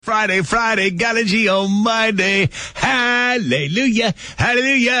Friday, gotta G on my day. Hallelujah,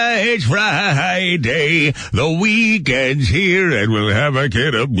 hallelujah, it's Friday. The weekend's here and we'll have a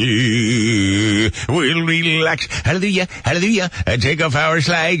kid of me. We'll relax, hallelujah, hallelujah, and take off our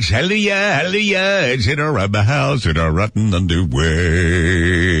slacks, hallelujah, hallelujah, and sit around the house in our rotten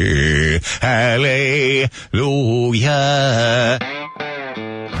underwear. Hallelujah.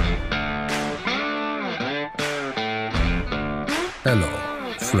 Hello,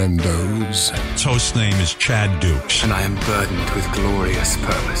 friendos. Host's name is Chad Dukes. And I am burdened with glorious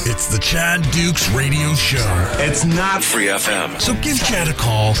purpose. It's the Chad Dukes Radio Show. It's not Free FM. So give Chad a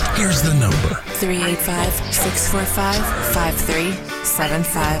call. Here's the number.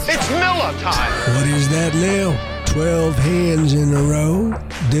 385-645-5375. It's Miller time. What is that now? 12 hands in a row?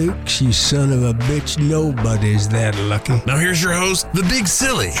 Dukes, you son of a bitch, nobody's that lucky. Now here's your host, the Big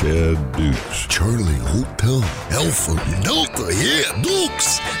Silly. Chad Dukes. Charlie Hotel Alpha Delta. Yeah,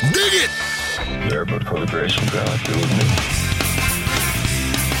 Dukes. Dig it. There, but for the grace of God, be with me.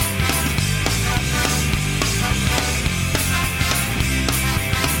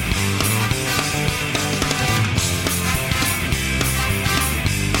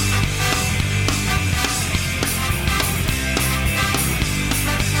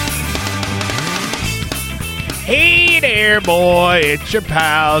 Hey there, boy. It's your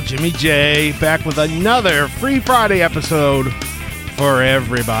pal, Jimmy J, back with another Free Friday episode for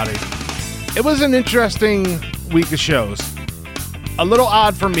everybody. It was an interesting week of shows. A little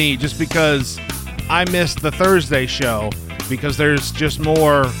odd for me just because I missed the Thursday show because there's just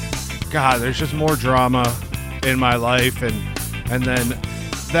more drama in my life. And then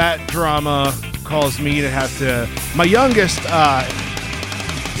that drama caused me to have to... My youngest,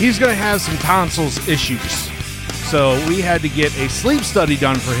 he's going to have some tonsils issues. So we had to get a sleep study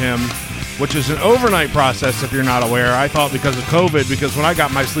done for him, which is an overnight process if you're not aware. I thought because of COVID, because when I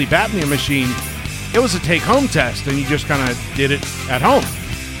got my sleep apnea machine, it was a take-home test, and you just kind of did it at home.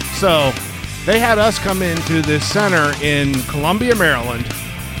 So they had us come into this center in Columbia, Maryland,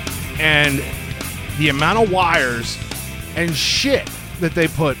 and the amount of wires and shit that they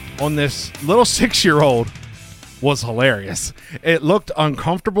put on this little 6-year-old was hilarious. It looked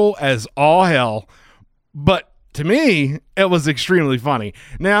uncomfortable as all hell, but to me, it was extremely funny.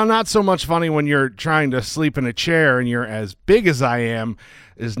 Now, not so much funny when you're trying to sleep in a chair and you're as big as I am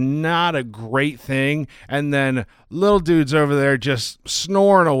is not a great thing. And then little dude's over there just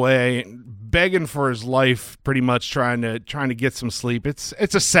snoring away, begging for his life, pretty much trying to get some sleep. It's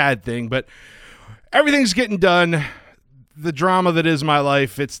a sad thing, but everything's getting done. The drama that is my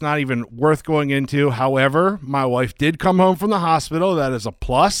life, it's not even worth going into. However, my wife did come home from the hospital. That is a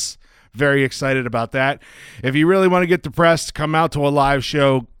plus. Very excited about that. If you really want to get depressed, come out to a live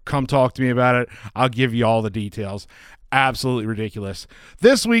show. Come talk to me about it. I'll give you all the details. Absolutely ridiculous.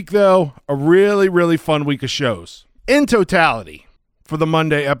 This week, though, a really, really fun week of shows. In totality, for the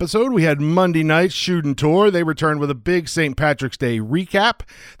Monday episode, we had Monday Night Shoot and Tour. They returned with a big St. Patrick's Day recap.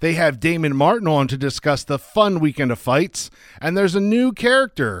 They have Damon Martin on to discuss the fun weekend of fights. And there's a new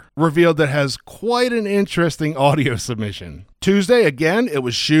character revealed that has quite an interesting audio submission. Tuesday, again, it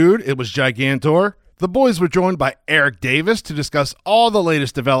was Shoot. It was Gigantor. The boys were joined by Erik Davis to discuss all the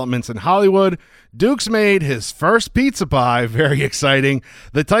latest developments in Hollywood. Dukes made his first pizza pie, very exciting.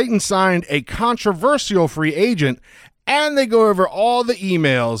 The Titans signed a controversial free agent, and they go over all the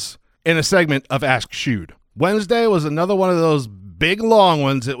emails in a segment of Ask Shoot. Wednesday was another one of those big long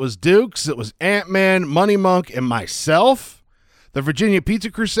ones. It was Dukes, it was Ant-Man, Money Monk, and myself. The Virginia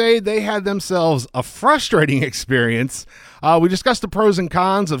Pizza Crusade, they had themselves a frustrating experience. We discussed the pros and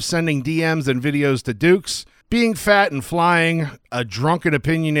cons of sending DMs and videos to Dukes, being fat and flying, a drunken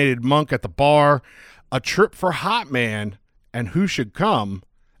opinionated monk at the bar, a trip for Hotman, and who should come,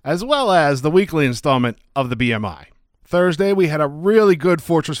 as well as the weekly installment of the BMI. Thursday, we had a really good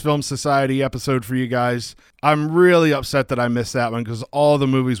Fortress Film Society episode for you guys. I'm really upset that I missed that one because all the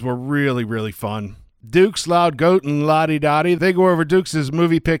movies were really, really fun. Dukes, Loud Goat, and Lottie Dottie. They go over Dukes'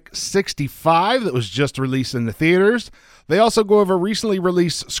 movie pick 65 that was just released in the theaters. They also go over recently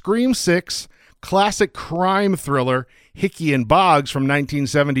released Scream 6, classic crime thriller Hickey and Boggs from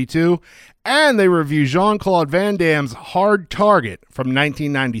 1972, and they review Jean-Claude Van Damme's Hard Target from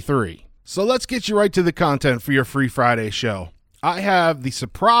 1993. So let's get you right to the content for your Free Friday show. I have the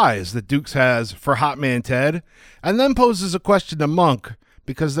surprise that Dukes has for Hotman Ted, and then poses a question to Monk,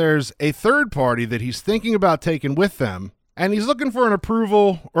 because there's a third party that he's thinking about taking with them, and he's looking for an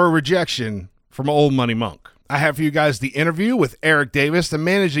approval or a rejection from Old Money Monk. I have for you guys the interview with Erik Davis, the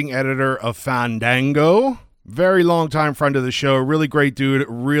managing editor of Fandango. Very long-time friend of the show, really great dude,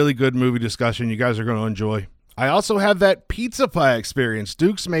 really good movie discussion you guys are going to enjoy. I also have that pizza pie experience.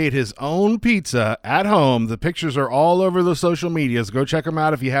 Dukes made his own pizza at home. The pictures are all over the social medias. Go check them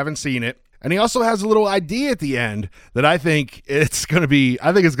out if you haven't seen it. And he also has a little idea at the end that I think it's going to be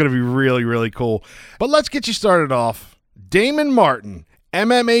really, really cool. But let's get you started off. Damon Martin,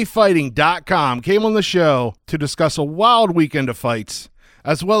 MMAfighting.com, came on the show to discuss a wild weekend of fights,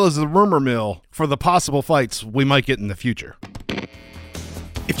 as well as the rumor mill for the possible fights we might get in the future.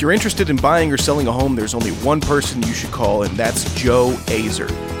 If you're interested in buying or selling a home, there's only one person you should call, and that's Joe Azer.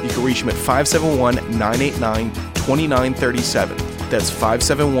 You can reach him at 571-989-2937. That's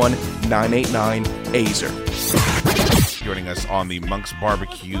 571-989-AZER. Joining us on the Monk's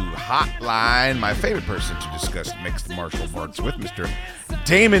Barbecue Hotline, my favorite person to discuss mixed martial arts with, Mr.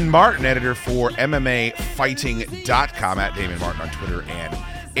 Damon Martin, editor for MMAfighting.com, at Damon Martin on Twitter and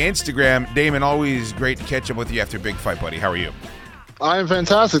Instagram. Damon, always great to catch up with you after a big fight, buddy. How are you? I'm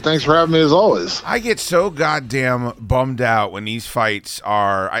fantastic. Thanks for having me as always. I get so goddamn bummed out when these fights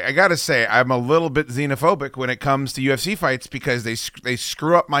are, I got to say, I'm a little bit xenophobic when it comes to UFC fights because they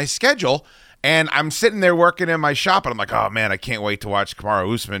screw up my schedule, and I'm sitting there working in my shop and I'm like, oh man, I can't wait to watch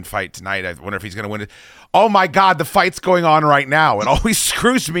Kamaru Usman fight tonight. I wonder if he's going to win it. Oh my God, the fight's going on right now. It always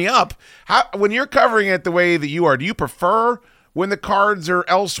screws me up. When you're covering it the way that you are, do you prefer when the cards are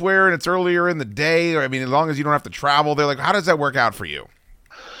elsewhere and it's earlier in the day? Or, I mean, as long as you don't have to travel, they're like, how does that work out for you?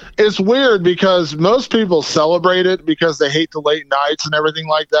 It's weird because most people celebrate it because they hate the late nights and everything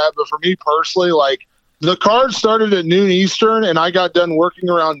like that. But for me personally, like, the card started at noon Eastern and I got done working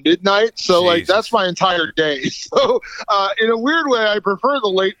around midnight. So, like, that's my entire day. So, in a weird way, I prefer the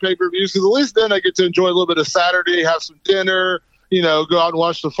late pay-per-views because at least then I get to enjoy a little bit of Saturday, have some dinner, go out and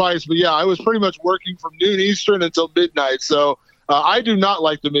watch the fights. But yeah, I was pretty much working from noon Eastern until midnight. So I do not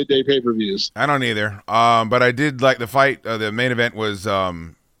like the midday pay-per-views. I don't either. But I did like the fight. The main event was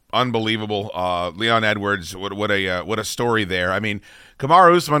unbelievable. Leon Edwards, what a story there. I mean,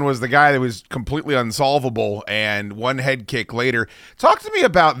 Kamaru Usman was the guy that was completely unsolvable, and one head kick later. Talk to me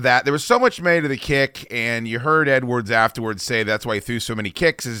about that. There was so much made of the kick, and you heard Edwards afterwards say that's why he threw so many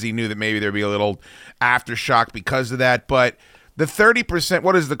kicks, as he knew that maybe there'd be a little aftershock because of that. But the 30%,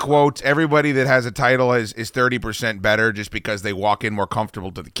 what is the quote? Everybody that has a title is 30% better just because they walk in more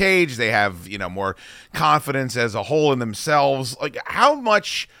comfortable to the cage. They have, more confidence as a whole in themselves. Like, how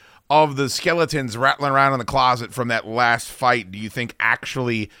much of the skeletons rattling around in the closet from that last fight do you think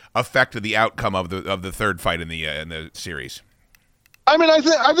actually affected the outcome of the third fight in the series? I mean, I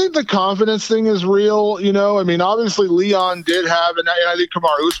think the confidence thing is real. I mean, obviously Leon did have, and I think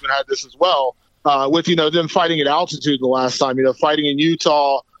Kamaru Usman had this as well. With, them fighting at altitude the last time, fighting in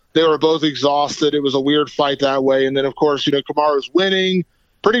Utah, they were both exhausted. It was a weird fight that way. And then, of course, Kamaru's winning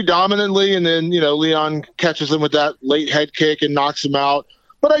pretty dominantly. And then, Leon catches him with that late head kick and knocks him out.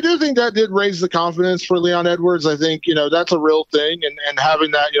 But I do think that did raise the confidence for Leon Edwards. I think, that's a real thing. And having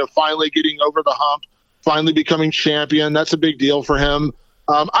that, finally getting over the hump, finally becoming champion, that's a big deal for him.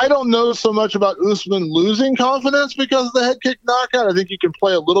 I don't know so much about Usman losing confidence because of the head kick knockout. I think you can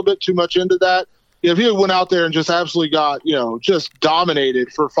play a little bit too much into that. If he went out there and just absolutely got, just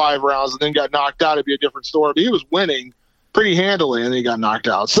dominated for 5 rounds and then got knocked out, it'd be a different story. But he was winning pretty handily and then he got knocked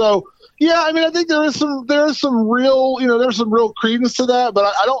out. So, yeah, I mean, I think there is some real, there's some real credence to that.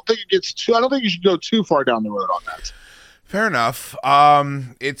 But I don't think I don't think you should go too far down the road on that. Fair enough.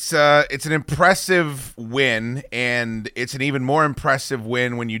 It's an impressive win, and it's an even more impressive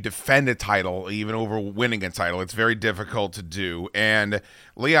win when you defend a title, even over winning a title. It's very difficult to do. And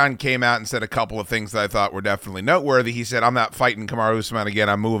Leon came out and said a couple of things that I thought were definitely noteworthy. He said, I'm not fighting Kamaru Usman again.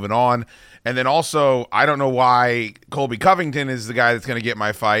 I'm moving on. And then also, I don't know why Colby Covington is the guy that's going to get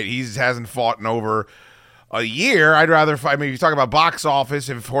my fight. He hasn't fought in over a year. I'd rather fight. I mean, if you talk about box office,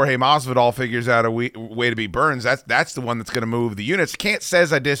 if Jorge Masvidal figures out a way to beat Burns, that's the one that's going to move the units. Kant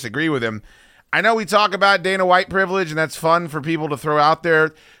says I disagree with him. I know we talk about Dana White privilege, and that's fun for people to throw out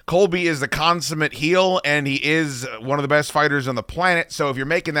there. Colby is the consummate heel, and he is one of the best fighters on the planet. So if you're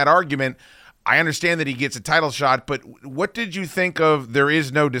making that argument, I understand that he gets a title shot, but what did you think of there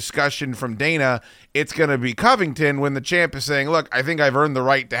is no discussion from Dana, it's going to be Covington, when the champ is saying, look, I think I've earned the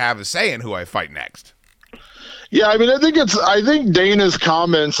right to have a say in who I fight next? Yeah, I mean, I think Dana's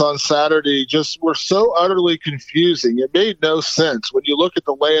comments on Saturday just were so utterly confusing. It made no sense when you look at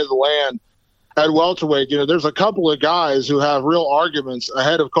the lay of the land at welterweight. There's a couple of guys who have real arguments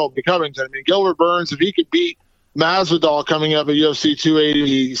ahead of Colby Covington. I mean, Gilbert Burns, if he could beat Masvidal coming up at UFC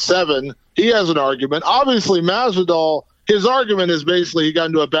 287, he has an argument. Obviously, Masvidal, his argument is basically he got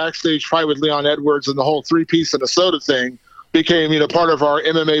into a backstage fight with Leon Edwards, and the whole 3-piece and a soda thing became, part of our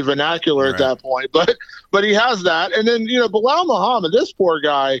MMA vernacular at that point. But he has that. And then, Bilal Muhammad, this poor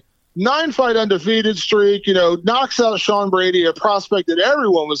guy, 9-fight undefeated streak, knocks out Sean Brady, a prospect that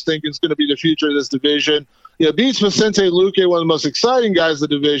everyone was thinking is going to be the future of this division. Beats Vicente Luque, one of the most exciting guys in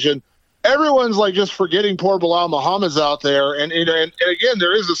the division. Everyone's like just forgetting poor Bilal Muhammad's out there. And again,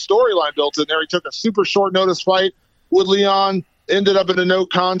 there is a storyline built in there. He took a super short notice fight with Leon, ended up in a no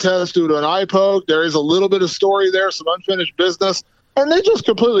contest due to an eye poke. There is a little bit of story there, some unfinished business. And they just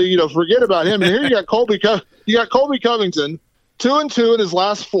completely, forget about him. And here you got Colby Covington, 2-2 in his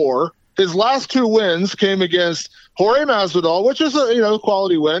last 4. His last 2 wins came against Jorge Masvidal, which is a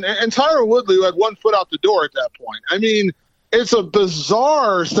quality win, and Tyron Woodley, who had 1 foot out the door at that point. I mean, it's a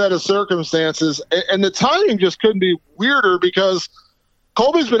bizarre set of circumstances, and the timing just couldn't be weirder because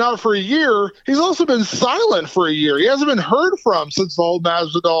Colby's been out for a year. He's also been silent for a year. He hasn't been heard from since the whole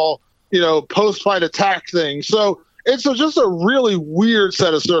Masvidal, post-fight attack thing. So it's just a really weird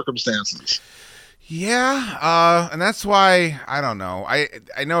set of circumstances. Yeah, and that's why I don't know.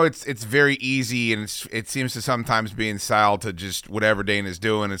 I know it's very easy, and it seems to sometimes be in style to just whatever Dana's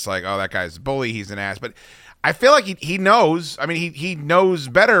doing. It's like, oh, that guy's a bully, he's an ass. But I feel like he knows. I mean, he knows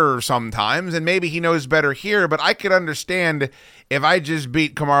better sometimes, and maybe he knows better here. But I could understand if I just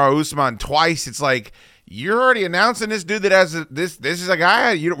beat Kamaru Usman twice. It's like you're already announcing this dude that has this is a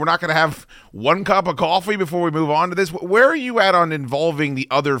guy. We're not going to have 1 cup of coffee before we move on to this. Where are you at on involving the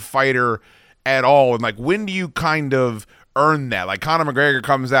other fighter at all? And like, when do you kind of earn that? Like Conor McGregor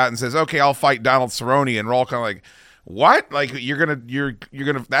comes out and says, okay, I'll fight Donald Cerrone, and we're all kind of like, what? Like you're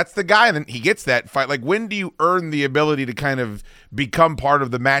gonna that's the guy, and then he gets that fight. Like, when do you earn the ability to kind of become part of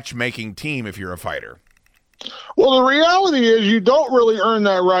the matchmaking team if you're a fighter? Well, the reality is you don't really earn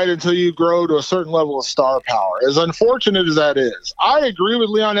that right until you grow to a certain level of star power, as unfortunate as that is. I agree with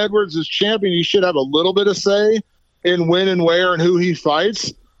Leon Edwards as champion. He should have a little bit of say in when and where and who he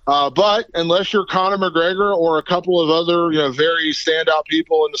fights. But unless you're Conor McGregor or a couple of other, very standout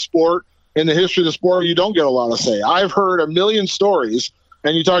people in the sport, in the history of the sport, you don't get a lot of say. I've heard a million stories,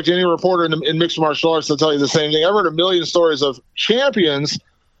 and you talk to any reporter in mixed martial arts, they'll tell you the same thing. I've heard a million stories of champions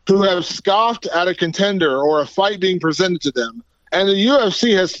who have scoffed at a contender or a fight being presented to them, and the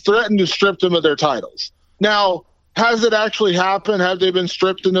UFC has threatened to strip them of their titles. Now, has it actually happened? Have they been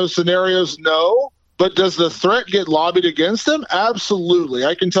stripped in those scenarios? No. But does the threat get lobbied against them? Absolutely.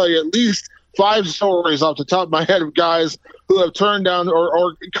 I can tell you at least 5 stories off the top of my head of guys who have turned down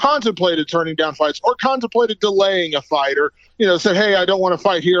or contemplated turning down fights or contemplated delaying a fight or, said, hey, I don't want to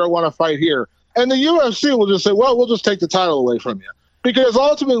fight here. I want to fight here. And the UFC will just say, well, we'll just take the title away from you. Because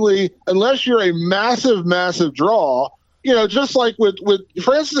ultimately, unless you're a massive, massive draw, just like with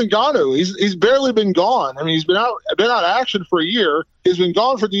Francis Ngannou, he's barely been gone. I mean, he's been out of action for a year. He's been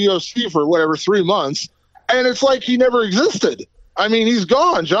gone for the UFC for 3 months, and it's like he never existed. I mean, he's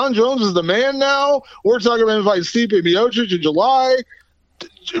gone. John Jones is the man now. We're talking about inviting Stipe Miocic in July.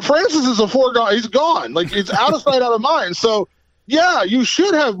 Francis is a foregone. He's gone. Like, it's out of sight, out of mind. So, yeah, you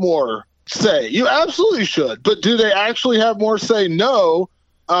should have more say. You absolutely should. But do they actually have more say? No.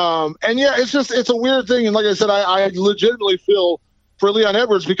 And yeah, it's a weird thing. And like I said, I legitimately feel for Leon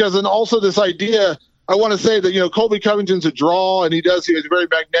Edwards because, and also this idea, I want to say that, Colby Covington's a draw and he has a very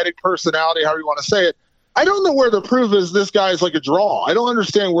magnetic personality, however you want to say it. I don't know where the proof is this guy is like a draw. I don't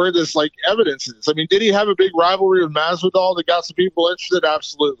understand where this evidence is. I mean, did he have a big rivalry with Masvidal that got some people interested?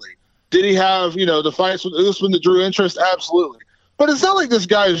 Absolutely. Did he have, the fights with Usman that drew interest? Absolutely. But it's not like this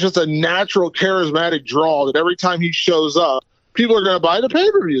guy is just a natural charismatic draw that every time he shows up, people are going to buy the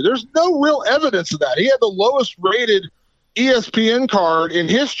pay-per-view. There's no real evidence of that. He had the lowest rated ESPN card in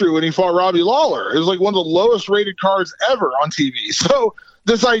history when he fought Robbie Lawler. It was like one of the lowest rated cards ever on TV. So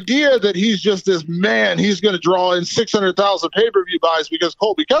this idea that he's just this man, he's going to draw in 600,000 pay-per-view buys because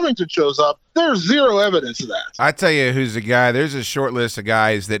Colby Covington shows up, there's zero evidence of that. I tell you who's the guy. There's a short list of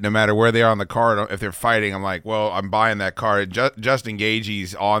guys that no matter where they are on the card, if they're fighting, I'm like, well, I'm buying that card. Justin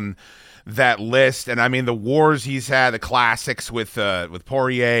Gaethje's on that list, and I mean the wars he's had, the classics with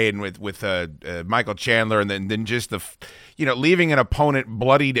Poirier and with Michael Chandler, and then just the leaving an opponent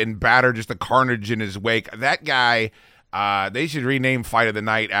bloodied and battered, just the carnage in his wake. That guy, they should rename Fight of the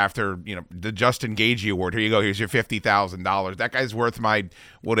Night after the Justin Gaethje Award. Here you go. Here's your $50,000. That guy's worth my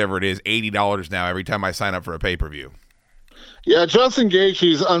whatever it is, $80 now every time I sign up for a pay-per-view. Yeah, Justin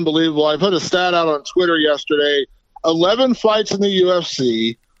Gaethje's unbelievable. I put a stat out on Twitter yesterday: 11 fights in the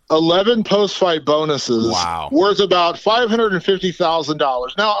UFC. 11 post-fight bonuses. Wow. Worth about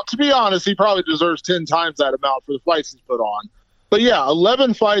 $550,000. Now, to be honest, he probably deserves 10 times that amount for the fights he's put on. But yeah,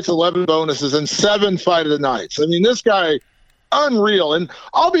 11 fights, 11 bonuses, and 7 Fight of the Nights. I mean, this guy, unreal. And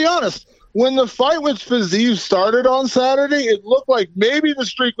I'll be honest, when the fight with Fiziev started on Saturday, it looked like maybe the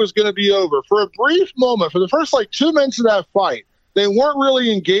streak was going to be over. For a brief moment, for the first 2 minutes of that fight, they weren't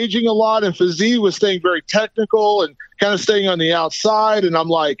really engaging a lot, and Fizzy was staying very technical and kind of staying on the outside. And I'm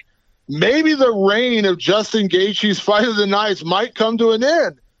like, maybe the reign of Justin Gaethje's Fight of the Nights might come to an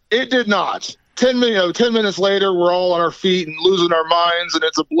end. It did not. 10 minutes later, we're all on our feet and losing our minds, and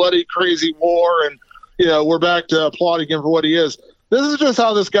it's a bloody, crazy war, and we're back to applauding him for what he is. This is just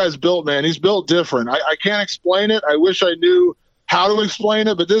how this guy's built, man. He's built different. I can't explain it. I wish I knew how to explain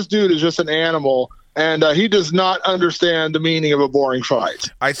it, but this dude is just an animal. And he does not understand the meaning of a boring fight.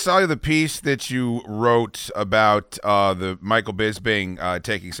 I saw the piece that you wrote about the Michael Bisping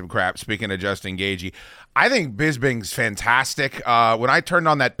taking some crap, speaking of Justin Gaethje. I think Bisping's fantastic. When I turned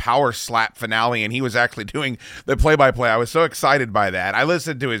on that Power Slap finale and he was actually doing the play-by-play, I was so excited by that. I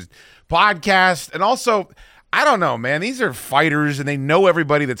listened to his podcast, and also, I don't know, man. These are fighters, and they know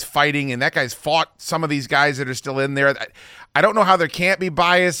everybody that's fighting, and that guy's fought some of these guys that are still in there. I don't know how there can't be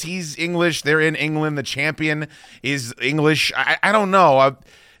bias. He's English. They're in England. The champion is English. I don't know.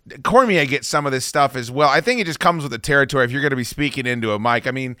 Cormier gets some of this stuff as well. I think it just comes with the territory if you're going to be speaking into a mic.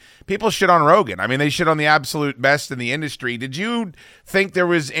 I mean, people shit on Rogan. I mean, they shit on the absolute best in the industry. Did you think there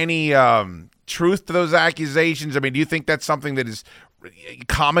was any truth to those accusations? I mean, do you think that's something that is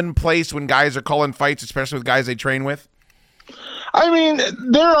commonplace when guys are calling fights, especially with guys they train with? I mean,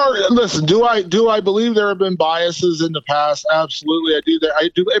 there are. Listen, do I believe there have been biases in the past? Absolutely, I do. I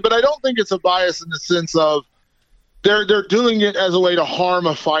do, but I don't think it's a bias in the sense of they're doing it as a way to harm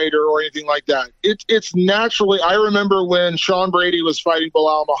a fighter or anything like that. It's naturally. I remember when Sean Brady was fighting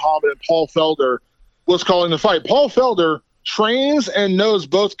Bilal Muhammad and Paul Felder was calling the fight. Paul Felder trains and knows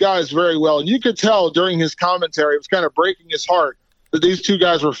both guys very well, and you could tell during his commentary it was kind of breaking his heart that these two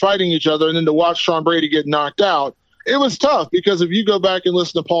guys were fighting each other, and then to watch Sean Brady get knocked out. It was tough because if you go back and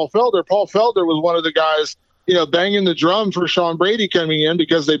listen to Paul Felder was one of the guys, banging the drum for Sean Brady coming in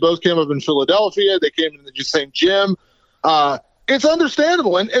because they both came up in Philadelphia. They came in the same gym. It's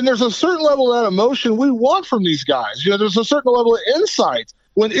understandable. And there's a certain level of that emotion we want from these guys. There's a certain level of insight.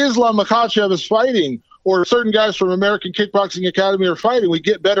 When Islam Makhachev is fighting or certain guys from American Kickboxing Academy are fighting, we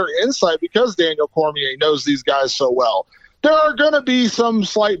get better insight because Daniel Cormier knows these guys so well. There are going to be some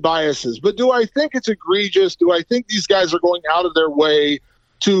slight biases, but do I think it's egregious? Do I think these guys are going out of their way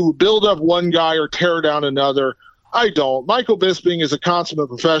to build up one guy or tear down another? I don't. Michael Bisping is a consummate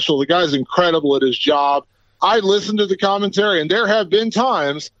professional. The guy's incredible at his job. I listen to the commentary, and there have been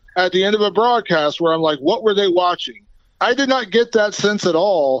times at the end of a broadcast where I'm like, what were they watching? I did not get that sense at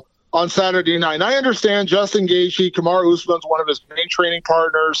all on Saturday night. And I understand Justin Gaethje, Kamaru Usman's one of his main training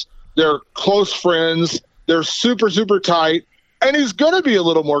partners. They're close friends. They're super, super tight, and he's going to be a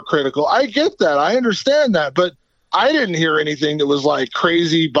little more critical. I get that. I understand that, but I didn't hear anything that was like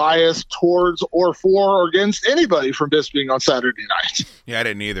crazy bias towards or for or against anybody from Bisping on Saturday night. Yeah, I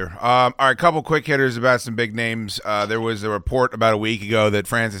didn't either. All right, a couple quick hitters about some big names. There was a report about a week ago that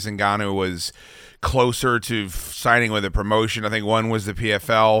Francis Ngannou was closer to signing with a promotion. I think one was the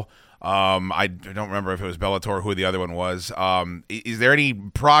PFL. I don't remember if it was Bellator or who the other one was. Is there any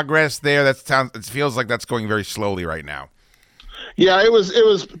progress there? It feels like that's going very slowly right now. Yeah, it was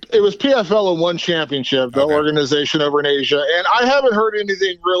PFL and one championship, the organization over in Asia, and I haven't heard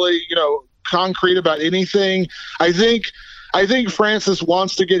anything really, concrete about anything. I think Francis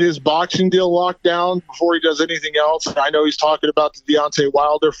wants to get his boxing deal locked down before he does anything else. I know he's talking about the Deontay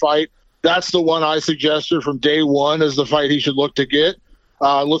Wilder fight. That's the one I suggested from day one as the fight he should look to get.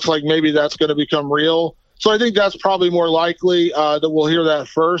 Looks like maybe that's going to become real. So I think that's probably more likely that we'll hear that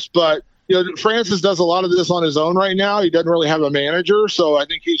first. But, Francis does a lot of this on his own right now. He doesn't really have a manager. So I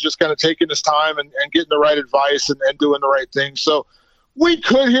think he's just kind of taking his time and getting the right advice and doing the right thing. So we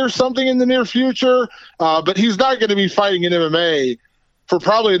could hear something in the near future, but he's not going to be fighting in MMA for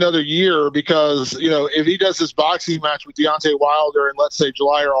probably another year because, if he does this boxing match with Deontay Wilder in, let's say,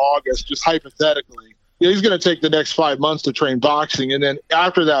 July or August, just hypothetically, he's going to take the next 5 months to train boxing. And then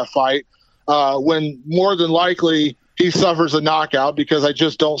after that fight, when more than likely he suffers a knockout, because I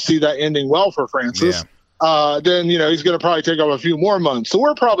just don't see that ending well for Francis, then, he's going to probably take off a few more months. So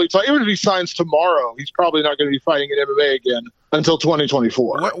we're probably even if he signs tomorrow, he's probably not going to be fighting in MMA again until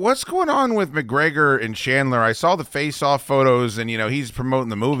 2024. What's going on with McGregor and Chandler? I saw the face-off photos, and, he's promoting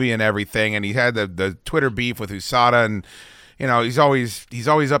the movie and everything, and he had the Twitter beef with USADA, and he's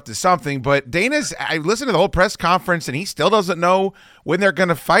always up to something. But I listened to the whole press conference, and he still doesn't know when they're going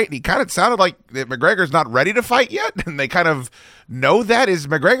to fight. And he kind of sounded like that McGregor's not ready to fight yet, and they kind of know that. Is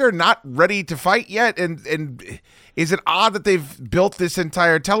McGregor not ready to fight yet? And is it odd that they've built this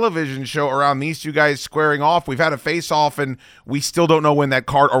entire television show around these two guys squaring off? We've had a face-off, and we still don't know when that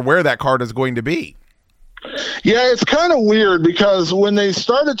card or where that card is going to be. Yeah, it's kind of weird because when they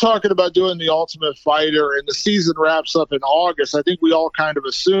started talking about doing the Ultimate Fighter and the season wraps up in August, I think we all kind of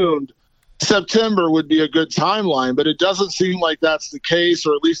assumed September would be a good timeline, but it doesn't seem like that's the case,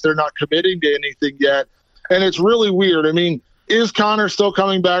 or at least they're not committing to anything yet. And it's really weird. I mean, is Conor still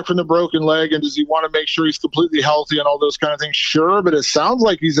coming back from the broken leg, and does he want to make sure he's completely healthy and all those kind of things? Sure, but it sounds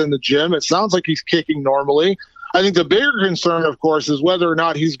like he's in the gym. It sounds like he's kicking normally. I think the bigger concern, of course, is whether or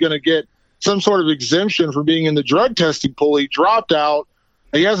not he's going to get some sort of exemption for being in the drug testing pool. He dropped out.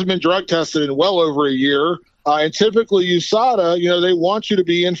 He hasn't been drug tested in well over a year. And typically USADA, they want you to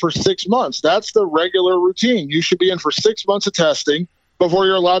be in for 6 months. That's the regular routine. You should be in for 6 months of testing before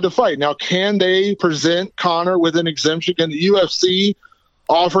you're allowed to fight. Now, can they present Conor with an exemption? Can the UFC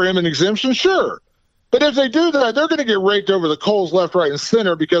offer him an exemption? Sure. But if they do that, they're going to get raked over the coals left, right, and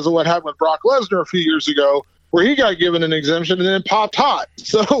center because of what happened with Brock Lesnar a few years ago, where he got given an exemption and then popped hot.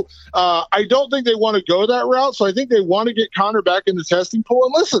 So I don't think they want to go that route. So I think they want to get Conor back in the testing pool.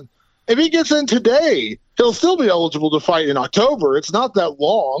 And listen, if he gets in today, he'll still be eligible to fight in October. It's not that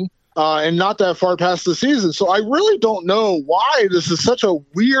long and not that far past the season. So I really don't know why this is such a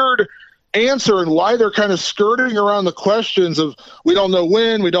weird answer and why they're kind of skirting around the questions of we don't know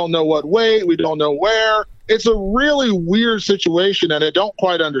when, we don't know what weight, we don't know where. It's a really weird situation, and I don't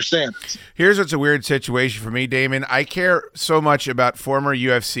quite understand it. Here's what's a weird situation for me, Damon. I care so much about former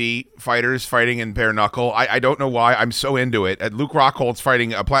UFC fighters fighting in bare knuckle. I don't know why. I'm so into it. Luke Rockhold's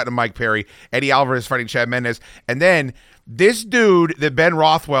fighting Platinum Mike Perry. Eddie Alvarez fighting Chad Mendes. And then this dude that Ben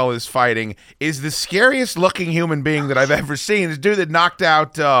Rothwell is fighting is the scariest looking human being that I've ever seen. This dude that knocked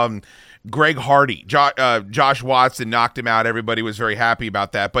out Greg Hardy. Josh Watson knocked him out. Everybody was very happy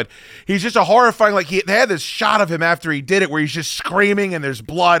about that. But he's just a horrifying, they had this shot of him after he did it where he's just screaming and there's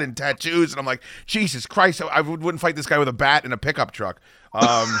blood and tattoos. And I'm like, Jesus Christ, I wouldn't fight this guy with a bat and a pickup truck.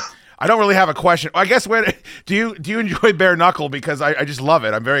 I don't really have a question. I guess do you enjoy bare knuckle? Because I just love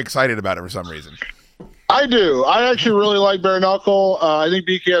it. I'm very excited about it for some reason. I do. I actually really like bare knuckle. I think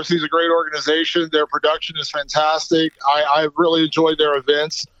BKFC is a great organization. Their production is fantastic. I've really enjoyed their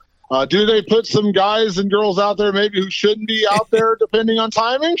events. Do they put some guys and girls out there maybe who shouldn't be out there depending on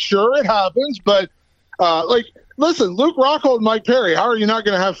timing? Sure, it happens. But, listen, Luke Rockhold and Mike Perry, how are you not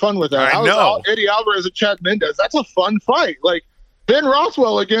going to have fun with that? I know. Eddie Alvarez and Chad Mendes, that's a fun fight. Ben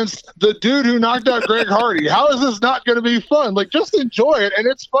Rothwell against the dude who knocked out Greg Hardy. How is this not going to be fun? Just enjoy it. And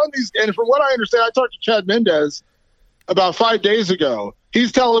it's fun. And from what I understand, I talked to Chad Mendes about 5 days ago.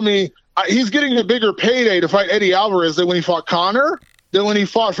 He's telling me he's getting a bigger payday to fight Eddie Alvarez than when he fought Conor, than when he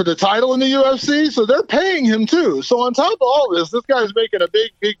fought for the title in the UFC. So they're paying him too. So on top of all this guy's making a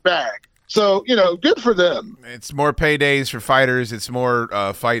big, big bag. So, good for them. It's more paydays for fighters. It's more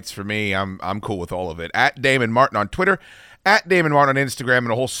fights for me. I'm cool with all of it. At Damon Martin on Twitter, at Damon Martin on Instagram,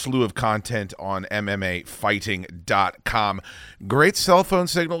 and a whole slew of content on MMAfighting.com. Great cell phone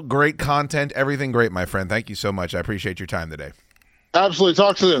signal, great content, everything great, my friend. Thank you so much. I appreciate your time today. Absolutely.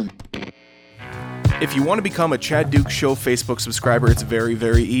 Talk soon. If you want to become a Chad Duke Show Facebook subscriber, it's very,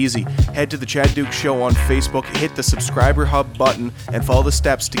 very easy. Head to the Chad Duke Show on Facebook, hit the subscriber hub button, and follow the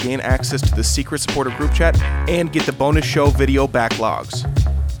steps to gain access to the secret supporter group chat and get the bonus show video backlogs.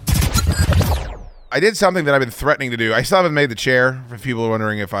 I did something that I've been threatening to do. I still haven't made the chair. For people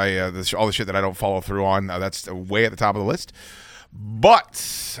wondering if all the shit that I don't follow through on, that's way at the top of the list.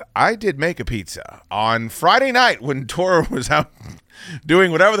 But I did make a pizza on Friday night when Toro was out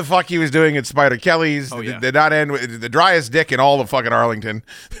doing whatever the fuck he was doing at Spider Kelly's. Did not end with the driest dick in all of fucking Arlington.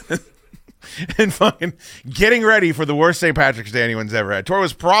 And fucking getting ready for the worst St. Patrick's Day anyone's ever had. Toro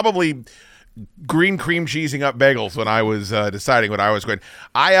was probably green cream cheesing up bagels when I was deciding what I was going.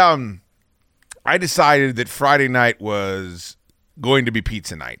 I decided that Friday night was going to be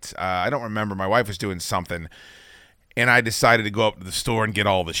pizza night. I don't remember. My wife was doing something, and I decided to go up to the store and get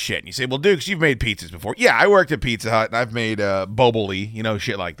all the shit. And you say, well, Dukes, you've made pizzas before. Yeah, I worked at Pizza Hut, and I've made boboli,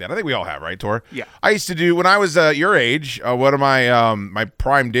 shit like that. I think we all have, right, Tor? Yeah. I used to do, when I was your age, one of my my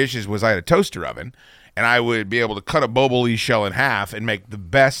prime dishes was I had a toaster oven, and I would be able to cut a boboli shell in half and make the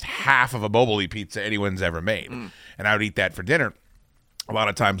best half of a boboli pizza anyone's ever made. And I would eat that for dinner a lot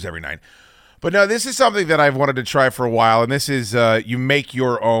of times every night. But no, this is something that I've wanted to try for a while, and this is you make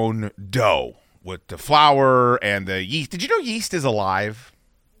your own dough with the flour and the yeast. Did you know yeast is alive?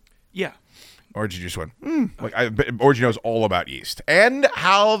 Yeah. Or did you just went, or you knows all about yeast and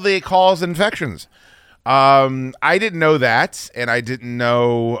how they cause infections? I didn't know that, and I didn't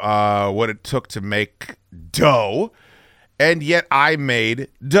know what it took to make dough, and yet I made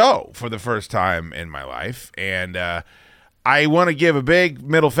dough for the first time in my life, and I want to give a big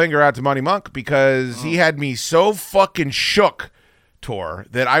middle finger out to Money Monk because he had me so fucking shook tour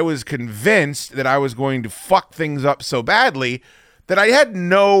that I was convinced that I was going to fuck things up so badly that I had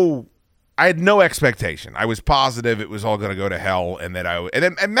no expectation. I was positive it was all going to go to hell, and that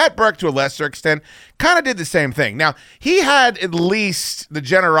and Matt Burke, to a lesser extent, kind of did the same thing. Now, he had at least the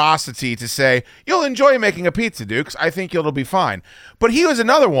generosity to say, "You'll enjoy making a pizza, Dukes. I think it'll be fine." But he was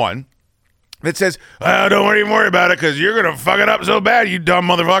another one that says, "Don't even worry about it, because you're going to fuck it up so bad, you dumb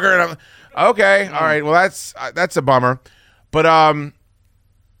motherfucker." And I'm, okay, all right, well, that's a bummer. But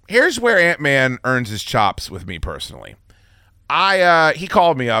here's where Ant-Man earns his chops with me personally. He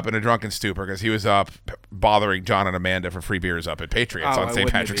called me up in a drunken stupor because he was up bothering John and Amanda for free beers up at Patriots on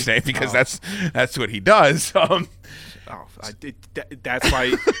St. Patrick's Day, because that's what he does. That's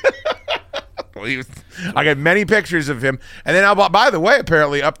why. Well, I got many pictures of him, and then by the way,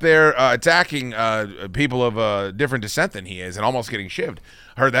 apparently up there attacking people of different descent than he is, and almost getting shivved.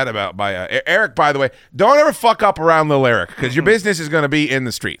 Heard that about by Eric. By the way, don't ever fuck up around Lil Eric, because your business is going to be in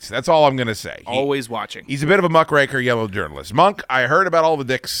the streets. That's all I'm going to say. Always watching. He's a bit of a muckraker, yellow journalist. Monk, I heard about all the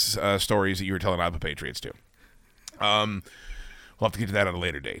dicks stories that you were telling about the Patriots too. We'll have to get to that at a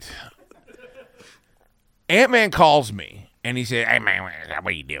later date. Ant-Man calls me. And he said, "Hey, man, what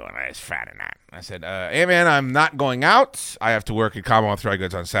are you doing? It's Friday night." I said, "Hey, man, I'm not going out. I have to work at Commonwealth Dry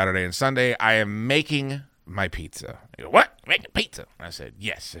Goods on Saturday and Sunday. I am making my pizza." He goes, "What? Making pizza?" I said,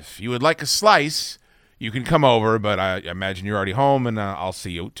 "Yes. If you would like a slice, you can come over, but I imagine you're already home, and I'll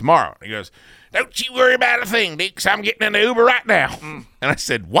see you tomorrow." He goes, "Don't you worry about a thing, Dukes. I'm getting in the Uber right now." And I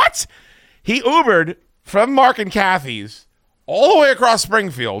said, "What?" He Ubered from Mark and Kathy's all the way across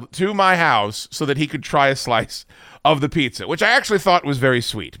Springfield to my house so that he could try a slice of the pizza, which I actually thought was very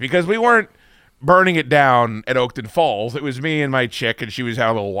sweet, because we weren't burning it down at Oakton Falls. It was me and my chick, and she was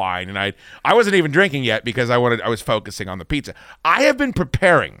having a little wine, and I wasn't even drinking yet because I was focusing on the pizza. I have been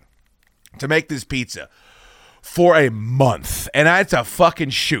preparing to make this pizza for a month, and that's a fucking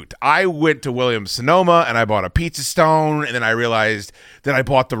shoot. I went to Williams-Sonoma and I bought a pizza stone, and then I realized that I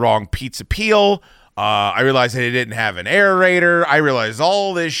bought the wrong pizza peel. I realized that it didn't have an aerator. I realized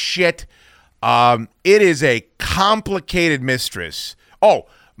all this shit. It is a complicated mistress. Oh,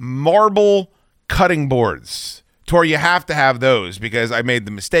 marble cutting boards. Tor, you have to have those, because I made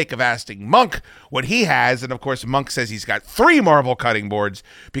the mistake of asking Monk what he has, and of course Monk says he's got 3 marble cutting boards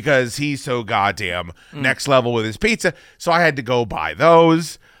because he's so goddamn next level with his pizza. So I had to go buy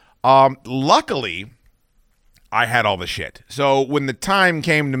those. Luckily, I had all the shit. So when the time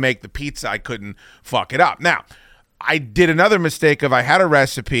came to make the pizza, I couldn't fuck it up. Now, I did another mistake of I had a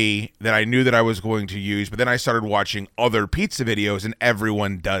recipe that I knew that I was going to use, but then I started watching other pizza videos, and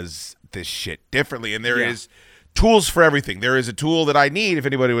everyone does this shit differently. And there is tools for everything. There is a tool that I need if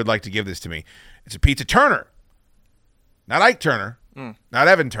anybody would like to give this to me. It's a pizza turner. Not Ike Turner. Not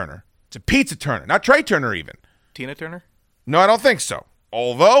Evan Turner. It's a pizza turner. Not Trey Turner even. Tina Turner? No, I don't think so.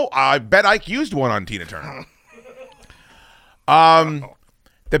 Although I bet Ike used one on Tina Turner.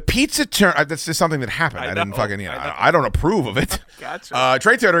 The pizza turn, that's just something that happened. I didn't fucking, I don't approve of it. Gotcha.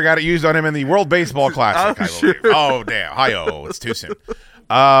 Trey Turner got it used on him in the World Baseball Classic, I believe. Sure. Oh, damn. Hi-oh, it's too soon.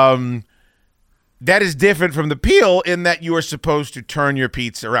 That is different from the peel in that you are supposed to turn your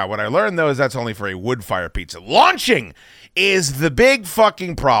pizza around. What I learned, though, is that's only for a wood fire pizza. Launching is the big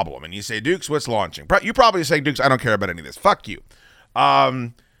fucking problem. And you say, Dukes, what's launching? You probably say, Dukes, I don't care about any of this. Fuck you.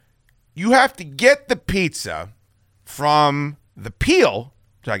 You have to get the pizza from the peel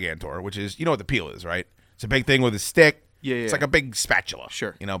Gigantor, which is, you know what the peel is, right? It's a big thing with a stick. Yeah. It's like a big spatula.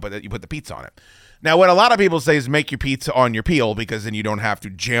 Sure. But you put the pizza on it. Now, what a lot of people say is make your pizza on your peel, because then you don't have to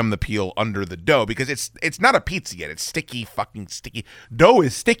jam the peel under the dough, because it's not a pizza yet. It's sticky, fucking sticky. Dough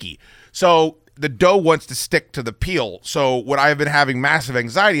is sticky. So the dough wants to stick to the peel. So what I've been having massive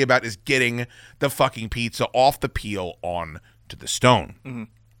anxiety about is getting the fucking pizza off the peel on to the stone. Mm-hmm.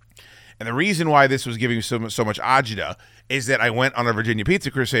 And the reason why this was giving so much agita is that I went on a Virginia pizza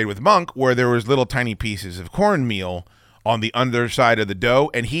crusade with Monk, where there was little tiny pieces of cornmeal on the underside of the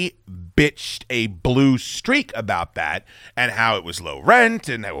dough, and he bitched a blue streak about that and how it was low rent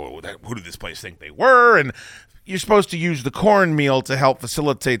and who did this place think they were, and you're supposed to use the cornmeal to help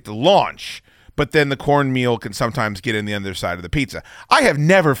facilitate the launch, but then the cornmeal can sometimes get in the underside of the pizza. I have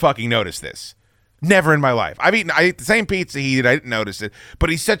never fucking noticed this. Never in my life. I ate the same pizza he did. I didn't notice it, but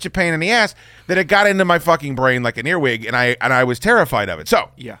he's such a pain in the ass that it got into my fucking brain like an earwig, and I was terrified of it. So,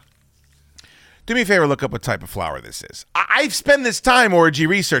 yeah. Do me a favor, look up what type of flour this is. I've spent this time Orgy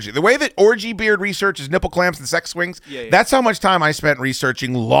researching. The way that Orgy Beard researches nipple clamps and sex swings, that's how much time I spent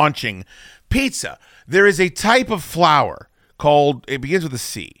researching launching pizza. There is a type of flour called, it begins with a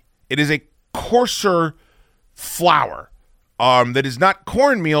C. It is a coarser flour that is not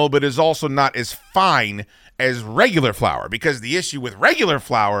cornmeal, but is also not as fine as regular flour, because the issue with regular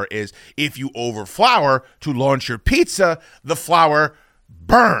flour is if you over flour to launch your pizza, the flour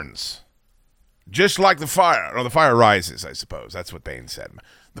burns. Just like the fire, or the fire rises, I suppose. That's what Bane said.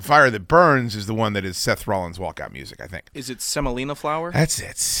 The fire that burns is the one that is Seth Rollins' walkout music, I think. Is it semolina flour? That's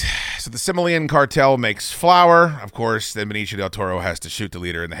it. So the Semolian cartel makes flour. Of course, then Benicio del Toro has to shoot the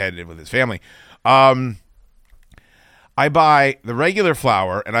leader in the head with his family. I buy the regular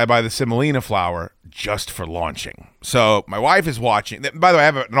flour and I buy the semolina flour just for launching. So my wife is watching. By the way, I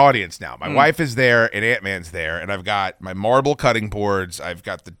have an audience now. My wife is there and Ant-Man's there, and I've got my marble cutting boards. I've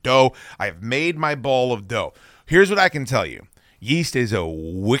got the dough. I've made my ball of dough. Here's what I can tell you. Yeast is a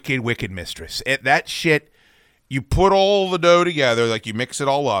wicked, wicked mistress. That shit, you put all the dough together, like you mix it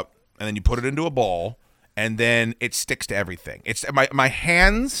all up, and then you put it into a ball, and then it sticks to everything. It's my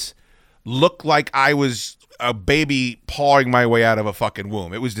hands look like I was a baby pawing my way out of a fucking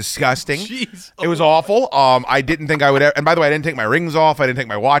womb. It was disgusting. Jeez. It was awful. I didn't think I would ever, and by the way, I didn't take my rings off. I didn't take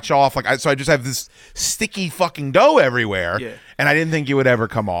my watch off. So I just have this sticky fucking dough everywhere. Yeah. And I didn't think it would ever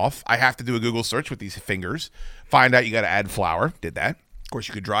come off. I have to do a Google search with these fingers. Find out you got to add flour. Did that. Of course,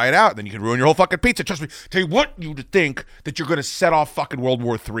 you could dry it out. Then you could ruin your whole fucking pizza. Trust me. Tell you what, you to think that you're going to set off fucking World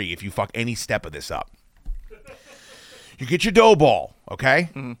War III if you fuck any step of this up. You get your dough ball, okay?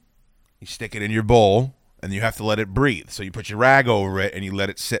 Mm-hmm. You stick it in your bowl. And you have to let it breathe. So you put your rag over it and you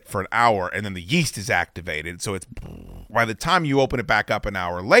let it sit for an hour, and then the yeast is activated. So it's by the time you open it back up an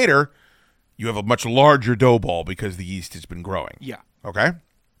hour later, you have a much larger dough ball because the yeast has been growing. Yeah. Okay?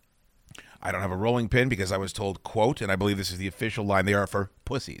 I don't have a rolling pin because I was told, quote, and I believe this is the official line, they are for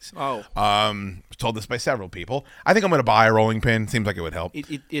pussies. Oh. Was told this by several people. I think I'm going to buy a rolling pin. Seems like it would help.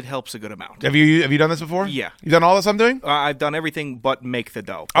 It helps a good amount. Have you done this before? Yeah. You've done all this I'm doing? I've done everything but make the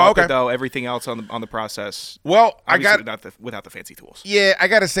dough. Oh, okay. The dough, everything else on the process. Well, without the fancy tools. Yeah, I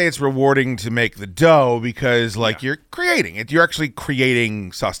got to say it's rewarding to make the dough because, you're creating it. You're actually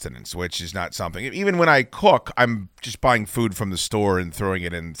creating sustenance, which is not something. Even when I cook, I'm just buying food from the store and throwing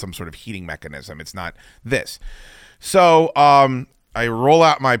it in some sort of heating mechanism. It's not this. So, I roll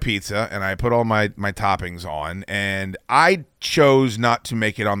out my pizza and I put all my toppings on, and I chose not to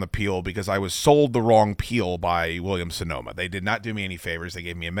make it on the peel because I was sold the wrong peel by Williams Sonoma. They did not do me any favors. They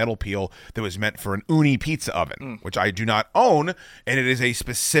gave me a metal peel that was meant for an uni pizza oven, which I do not own, and it is a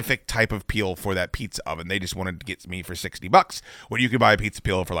specific type of peel for that pizza oven. They just wanted to get me for $60 when you could buy a pizza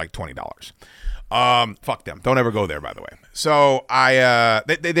peel for like $20. Fuck them. Don't ever go there, by the way. So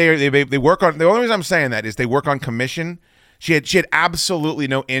they work on, the only reason I'm saying that is they work on commission. She had absolutely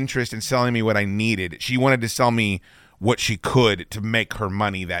no interest in selling me what I needed. She wanted to sell me what she could to make her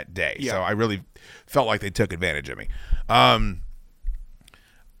money that day. Yeah. So I really felt like they took advantage of me. I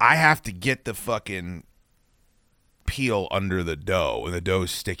have to get the fucking peel under the dough, and the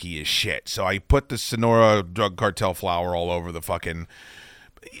dough's sticky as shit. So I put the Sonora Drug Cartel flour all over the fucking,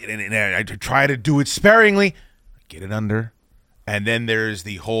 and I try to do it sparingly, get it under, and then there's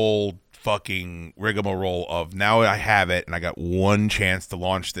the whole fucking rigmarole of now I have it and I got one chance to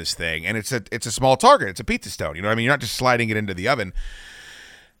launch this thing, and it's a small target. It's a pizza stone, you know what I mean? You're not just sliding it into the oven.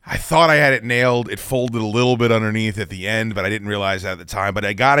 I thought I had it nailed. It folded a little bit underneath at the end, but I didn't realize that at the time. But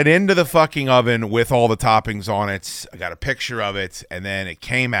I got it into the fucking oven with all the toppings on it. I got a picture of it, and then it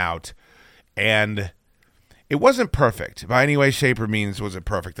came out, and it wasn't perfect by any way, shape, or means. Was it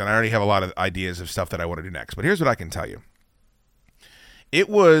perfect? And I already have a lot of ideas of stuff that I want to do next. But here's what I can tell you. It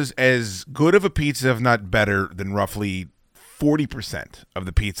was as good of a pizza, if not better, than roughly 40% of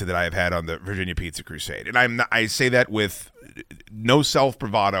the pizza that I have had on the Virginia Pizza Crusade. And I say that with no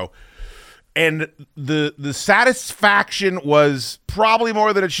self-bravado. And the satisfaction was probably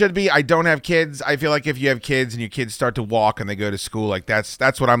more than it should be. I don't have kids. I feel like if you have kids and your kids start to walk and they go to school, like that's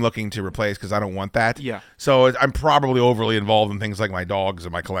what I'm looking to replace because I don't want that. Yeah. So I'm probably overly involved in things like my dogs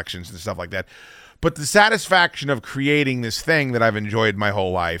and my collections and stuff like that. But the satisfaction of creating this thing that I've enjoyed my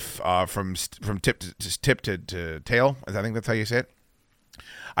whole life, from tip to tail, I think that's how you say it.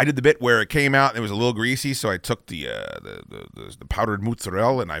 I did the bit where it came out and it was a little greasy, so I took the powdered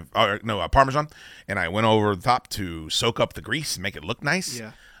mozzarella and Parmesan, and I went over the top to soak up the grease and make it look nice.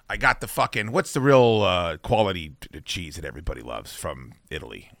 Yeah. I got the fucking, what's the real quality cheese that everybody loves from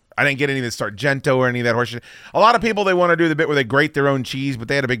Italy? I didn't get any of the Sargento or any of that horseshit. A lot of people, they want to do the bit where they grate their own cheese, but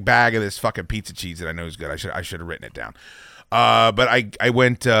they had a big bag of this fucking pizza cheese that I know is good. I should have written it down. But I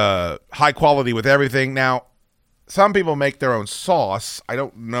went high quality with everything. Now, some people make their own sauce. I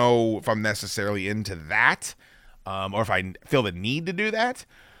don't know if I'm necessarily into that, or if I feel the need to do that.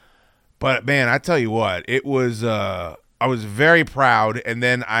 But man, I tell you what, it was I was very proud, and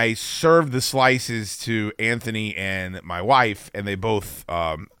then I served the slices to Anthony and my wife, and they both,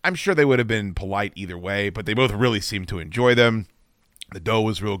 I'm sure they would have been polite either way, but they both really seemed to enjoy them. The dough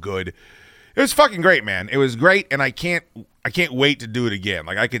was real good. It was fucking great, man. It was great, and I can't wait to do it again.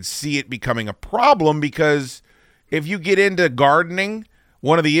 Like, I could see it becoming a problem because if you get into gardening,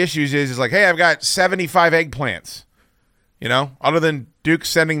 one of the issues is like, hey, I've got 75 eggplants. You know, other than Duke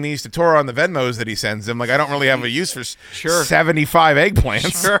sending these to Tora on the Venmos that he sends him, like, I don't really have a use for 75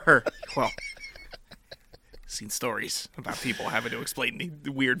 eggplants. Sure. Well, seen stories about people having to explain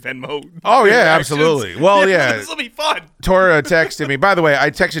the weird Venmo. Oh, yeah, absolutely. Well, yeah. This will be fun. Tora texted me. By the way,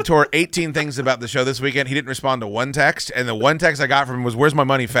 I texted Tora 18 things about the show this weekend. He didn't respond to one text, and the one text I got from him was, where's my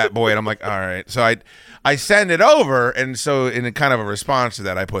money, fat boy? And I'm like, all right. So I send it over, and so in a kind of a response to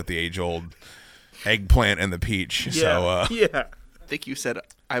that, I put the age-old eggplant and the peach. Yeah, yeah. I think you said,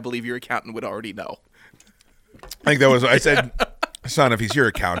 I believe your accountant would already know. I think that was, I said, son, if he's your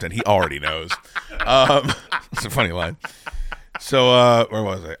accountant, he already knows. It's a funny line. So, where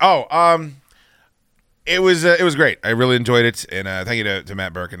was I? Oh, it was great. I really enjoyed it, and thank you to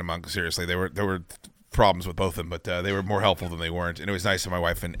Matt Burke and to Monk. Seriously, there were problems with both of them, but they were more helpful than they weren't, and it was nice of my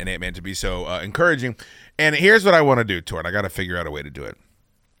wife and Ant-Man to be so encouraging. And here's what I want to do, Tor, and I got to figure out a way to do it.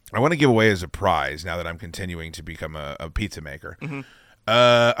 I want to give away as a prize, now that I'm continuing to become a pizza maker. Mm-hmm.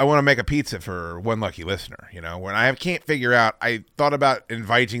 I want to make a pizza for one lucky listener. You know, when I can't figure out, I thought about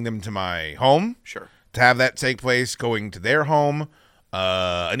inviting them to my home. Sure. To have that take place, going to their home,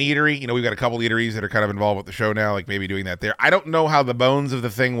 an eatery. You know, we've got a couple eateries that are kind of involved with the show now, like maybe doing that there. I don't know how the bones of the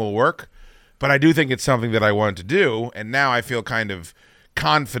thing will work, but I do think it's something that I want to do, and now I feel kind of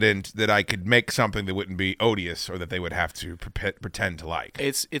confident that I could make something that wouldn't be odious or that they would have to pretend to like.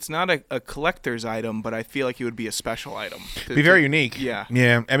 It's not a collector's item, but I feel like it would be a special item. Be very unique. Yeah.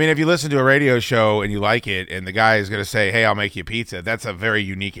 Yeah. I mean, if you listen to a radio show and you like it and the guy is going to say, hey, I'll make you pizza, that's a very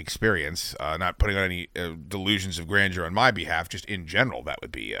unique experience. Not putting on any delusions of grandeur on my behalf, just in general, that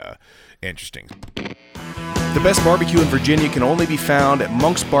would be interesting. The best barbecue in Virginia can only be found at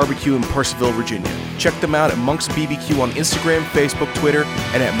Monk's Barbecue in Purcellville, Virginia. Check them out at Monk's BBQ on Instagram, Facebook, Twitter,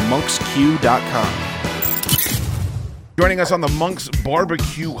 and at monksq.com. Joining us on the Monk's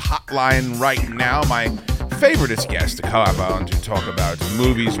Barbecue hotline right now, my favoriteest guest to come on to talk about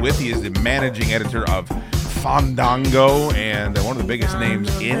movies with. He is the managing editor of Fandango and one of the biggest names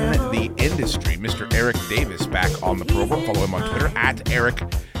in the industry, Mr. Erik Davis, back on the program. Follow him on Twitter at Erik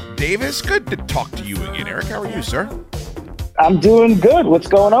Davis. Good to talk to you again, Erik. How are you, sir? I'm doing good. What's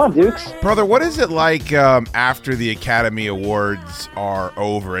going on, Dukes? Brother, what is it like after the Academy Awards are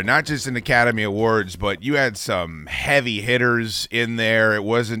over? And not just in Academy Awards, but you had some heavy hitters in there. It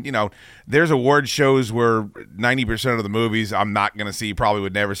wasn't, you know, there's award shows where 90% of the movies I'm not going to see, probably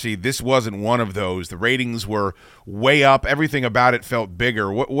would never see. This wasn't one of those. The ratings were way up. Everything about it felt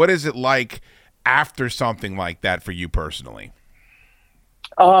bigger. What is it like after something like that for you personally?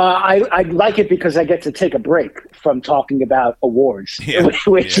 I like it because I get to take a break from talking about awards,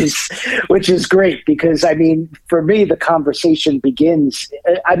 which is great because, I mean, for me, the conversation begins,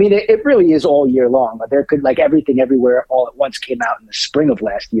 I mean, it really is all year long. There could, like, Everything Everywhere All at Once came out in the spring of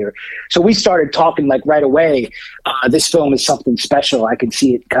last year. So we started talking like right away, this film is something special. I can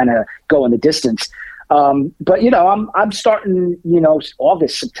see it kind of go in the distance. But, you know, I'm starting, you know,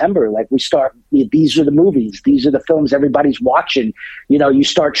 August, September, like we start, these are the movies, these are the films everybody's watching. You know, you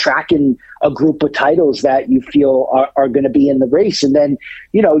start tracking a group of titles that you feel are going to be in the race. And then,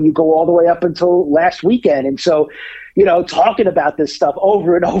 you know, you go all the way up until last weekend. And so, you know, talking about this stuff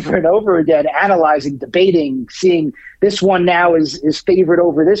over and over and over again, analyzing, debating, seeing this one now is favored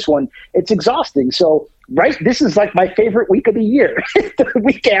over this one. It's exhausting. So, right, this is like my favorite week of the year, the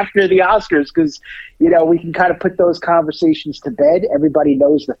week after the Oscars, because, you know, we can kind of put those conversations to bed. Everybody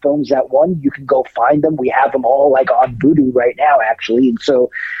knows the films that won. You can go find them. We have them all like on Vudu right now, actually. And so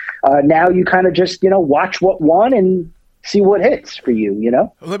now you kind of just, you know, watch what won and see what hits for you, you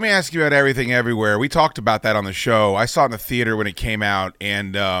know? Let me ask you about Everything Everywhere. We talked about that on the show. I saw it in the theater when it came out,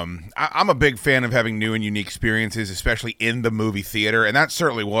 and I'm a big fan of having new and unique experiences, especially in the movie theater, and that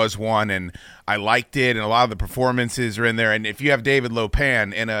certainly was one, and I liked it, and a lot of the performances are in there, and if you have David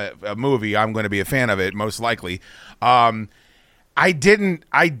Lopan in a movie, I'm going to be a fan of it, most likely. I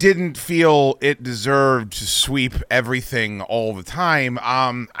didn't feel it deserved to sweep everything all the time.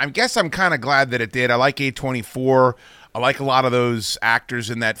 I guess I'm kind of glad that it did. I like A24. I like a lot of those actors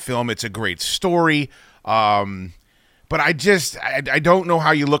in that film. It's a great story. But I don't know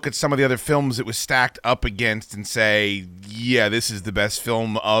how you look at some of the other films it was stacked up against and say, yeah, this is the best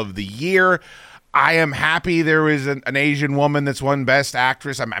film of the year. I am happy there is an Asian woman that's won Best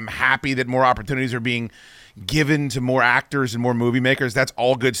Actress. I'm happy that more opportunities are being given to more actors and more movie makers. That's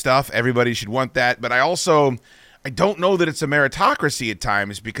all good stuff. Everybody should want that. But I don't know that it's a meritocracy at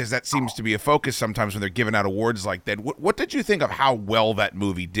times, because that seems to be a focus sometimes when they're giving out awards like that. What did you think of how well that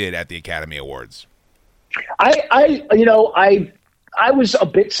movie did at the Academy Awards? I was a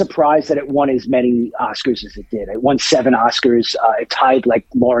bit surprised that it won as many Oscars as it did. It won 7 Oscars. It tied like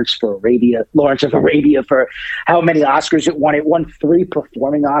Lawrence of Arabia for how many Oscars it won. It won 3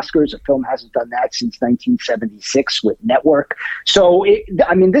 performing Oscars. A film hasn't done that since 1976 with Network. So,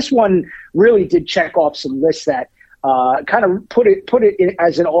 this one really did check off some lists that kind of put it in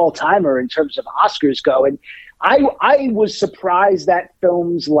as an all-timer in terms of Oscars go. And I was surprised that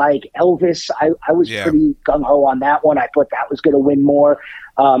films like Elvis, I was pretty gung-ho on that one. I thought that was going to win more.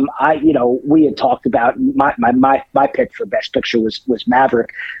 We had talked about my pick for Best Picture was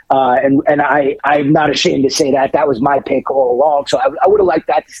Maverick. And I'm not ashamed to say that was my pick all along. So I would have liked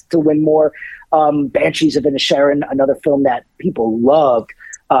that to win more. Banshees of Inisherin, another film that people loved,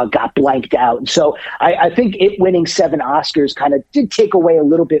 got blanked out. And so I think it winning 7 Oscars kind of did take away a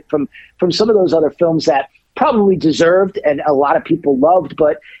little bit from some of those other films that probably deserved and a lot of people loved.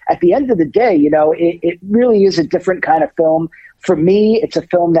 But at the end of the day, it really is a different kind of film. For me, it's a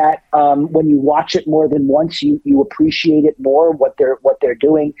film that when you watch it more than once, you appreciate it more, what they're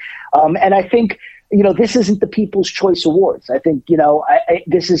doing. And I think, this isn't the People's Choice Awards. I think,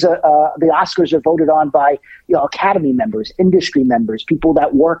 this is the Oscars are voted on by, Academy members, industry members, people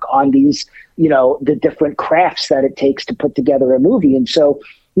that work on these, the different crafts that it takes to put together a movie. And so,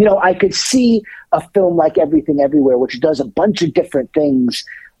 I could see a film like Everything Everywhere, which does a bunch of different things,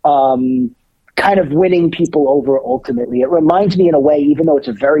 kind of winning people over ultimately. It reminds me in a way, even though it's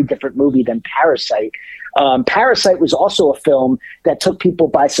a very different movie than Parasite. Parasite was also a film that took people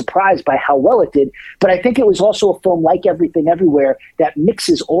by surprise by how well it did. But I think it was also a film like Everything Everywhere that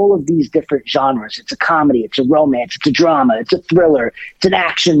mixes all of these different genres. It's a comedy, it's a romance, it's a drama, it's a thriller, it's an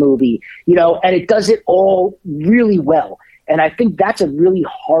action movie, and it does it all really well. And I think that's a really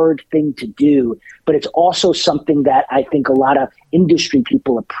hard thing to do, but it's also something that I think a lot of industry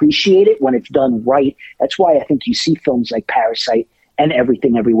people appreciate it when it's done right. That's why I think you see films like Parasite and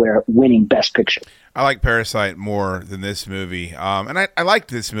Everything Everywhere winning Best Picture. I like Parasite more than this movie. And I liked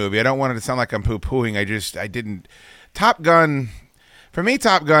this movie. I don't want it to sound like I'm poo-pooing. I didn't. Top Gun, for me,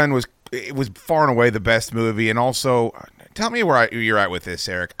 Top Gun was far and away the best movie. And also, tell me where you're at with this,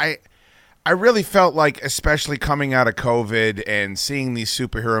 Eric. I really felt like, especially coming out of COVID and seeing these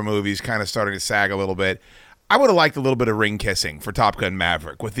superhero movies kind of starting to sag a little bit, I would have liked a little bit of ring kissing for Top Gun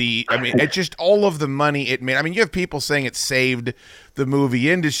Maverick it's just all of the money it made. You have people saying it saved the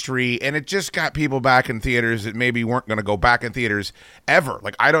movie industry, and it just got people back in theaters that maybe weren't going to go back in theaters ever.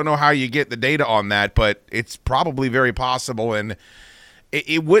 Like, I don't know how you get the data on that, but it's probably very possible. And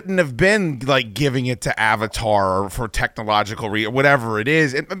it wouldn't have been like giving it to Avatar or for technological or whatever it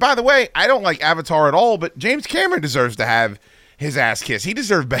is. And by the way, I don't like Avatar at all, but James Cameron deserves to have his ass kissed. He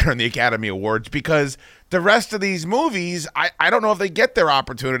deserved better in the Academy Awards, because the rest of these movies, I don't know if they get their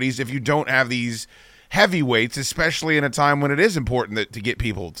opportunities if you don't have these heavyweights, especially in a time when it is important to get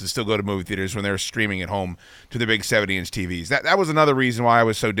people to still go to movie theaters when they're streaming at home to their big 70-inch TVs. That was another reason why I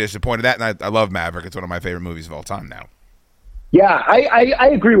was so disappointed. And I love Maverick. It's one of my favorite movies of all time now. Yeah, I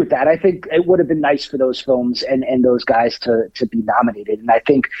agree with that. I think it would have been nice for those films and those guys to be nominated. And I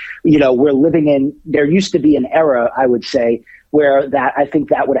think, we're living in, there used to be an era, I would say, where I think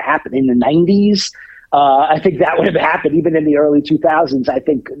that would have happened in the 90s. I think that would have happened even in the early 2000s. I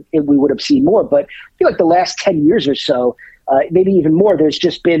think we would have seen more. But I feel like the last 10 years or so, maybe even more, there's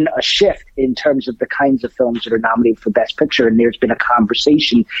just been a shift in terms of the kinds of films that are nominated for Best Picture. And there's been a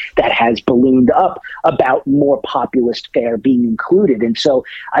conversation that has ballooned up about more populist fare being included. And so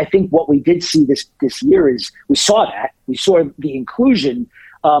I think what we did see this year is we saw the inclusion,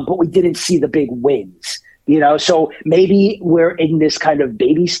 but we didn't see the big wins. So maybe we're in this kind of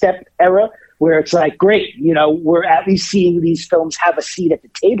baby step era where it's like, great, we're at least seeing these films have a seat at the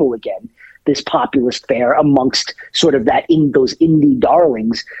table again, this populist fare amongst sort of those indie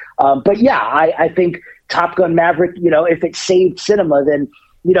darlings. But yeah, I think Top Gun Maverick, if it saved cinema, then,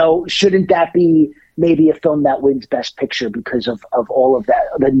 shouldn't that be maybe a film that wins Best Picture because of all of that,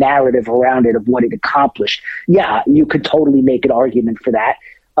 the narrative around it, of what it accomplished? Yeah, you could totally make an argument for that.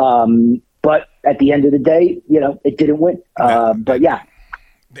 But at the end of the day, it didn't win. But yeah.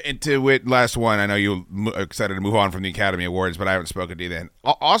 And to wit, last one, I know you're excited to move on from the Academy Awards, but I haven't spoken to you then.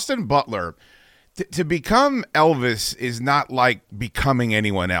 Austin Butler, to become Elvis is not like becoming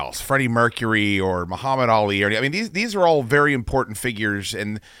anyone else, Freddie Mercury or Muhammad Ali. I mean, these are all very important figures,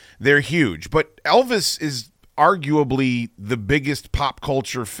 and they're huge. But Elvis is arguably the biggest pop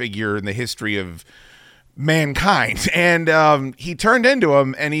culture figure in the history of mankind, and he turned into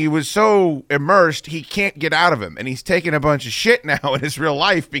him, and he was so immersed he can't get out of him, and he's taking a bunch of shit now in his real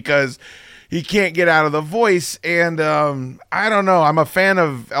life because he can't get out of the voice. And I don't know, I'm a fan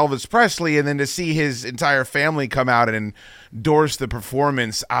of Elvis Presley, and then to see his entire family come out and endorse the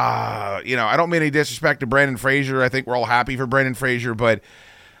performance, I don't mean any disrespect to Brendan Fraser. I think we're all happy for Brendan Fraser, but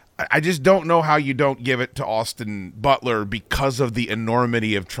I just don't know how you don't give it to Austin Butler because of the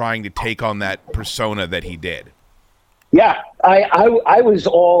enormity of trying to take on that persona that he did. Yeah, I was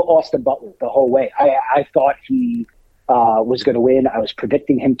all Austin Butler the whole way. I thought he was going to win. I was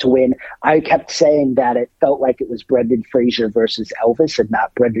predicting him to win. I kept saying that it felt like it was Brendan Fraser versus Elvis and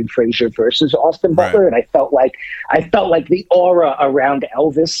not Brendan Fraser versus Austin Butler. Right. And I felt like the aura around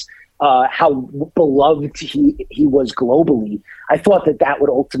Elvis, how beloved he was globally, I thought that would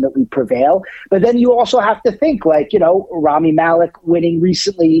ultimately prevail. But then you also have to think, like, Rami Malek winning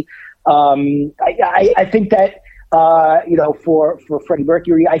recently. I think that, for Freddie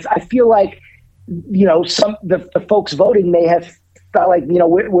Mercury, I feel like, some the folks voting may have felt like,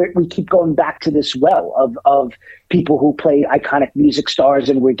 we keep going back to this well of people who play iconic music stars,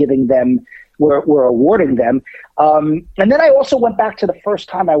 and we're awarding them. And then I also went back to the first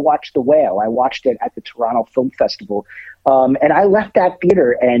time I watched The Whale. I watched it at the Toronto Film Festival. And I left that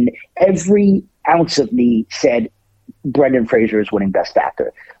theater, and every ounce of me said Brendan Fraser is winning Best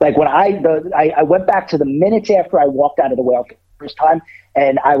Actor. Like, when I went back to the minutes after I walked out of The Whale for the first time,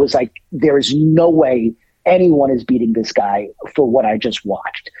 and I was like, there is no way anyone is beating this guy for what I just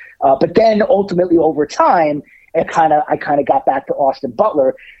watched. But then ultimately over time, I kind of got back to Austin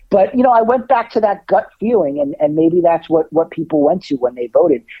Butler. But, I went back to that gut feeling, and maybe that's what people went to when they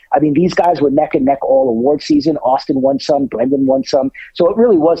voted. I mean, these guys were neck and neck all award season. Austin won some, Brendan won some. So it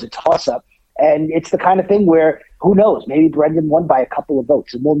really was a toss-up. And it's the kind of thing where, who knows, maybe Brendan won by a couple of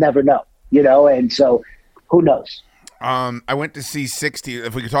votes, and we'll never know, and so who knows? I went to see 60.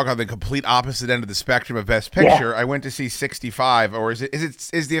 If we could talk on the complete opposite end of the spectrum of Best Picture, I went to see 65, or is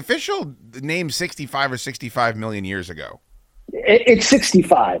the official name 65 or 65 million years ago? It's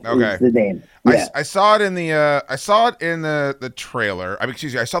 65. Okay. Is the name. Yeah. I saw it in the trailer. I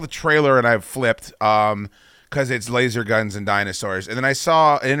saw the trailer and I flipped because it's laser guns and dinosaurs. And then I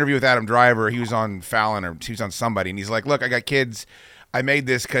saw an interview with Adam Driver. He was on Fallon, or he was on somebody, and he's like, "Look, I got kids. I made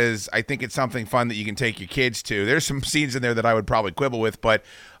this because I think it's something fun that you can take your kids to." There's some scenes in there that I would probably quibble with, but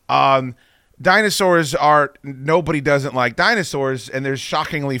dinosaurs nobody doesn't like dinosaurs, and there's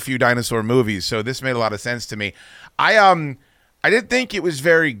shockingly few dinosaur movies, so this made a lot of sense to me. I didn't think it was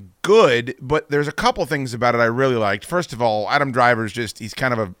very good, but there's a couple things about it I really liked. First of all, Adam Driver's he's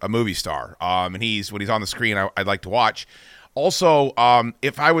kind of a movie star, and when he's on the screen, I'd like to watch. Also,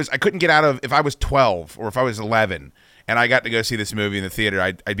 if I was 12 or if I was 11 and I got to go see this movie in the theater,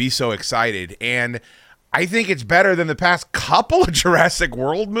 I'd be so excited. And I think it's better than the past couple of Jurassic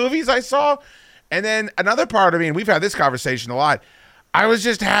World movies I saw. And then another part of me, and we've had this conversation a lot, I was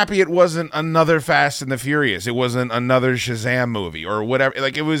just happy it wasn't another Fast and the Furious. It wasn't another Shazam movie or whatever.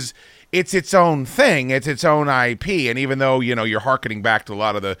 Like, it's its own thing. It's its own IP. And even though, you're hearkening back to a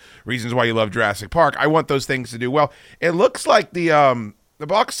lot of the reasons why you love Jurassic Park, I want those things to do well. It looks like the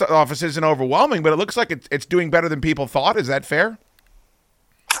box office isn't overwhelming, but it looks like it's doing better than people thought. Is that fair?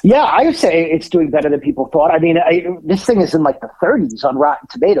 Yeah, I would say it's doing better than people thought. I mean, this thing is in like the 30s on Rotten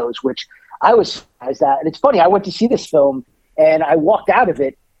Tomatoes, which I was surprised at. And it's funny, I went to see this film and I walked out of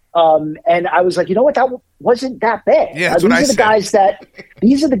it, and I was like, you know what, that wasn't that bad. Yeah, that's what I said.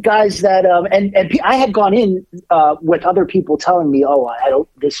 These are the guys that, and I had gone in with other people telling me,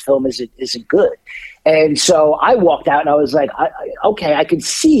 this film isn't good. And so I walked out and I was like, okay, I can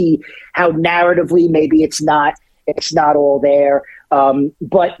see how narratively maybe it's not all there.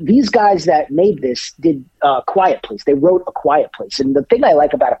 But these guys that made this did Quiet Place. They wrote A Quiet Place. And the thing I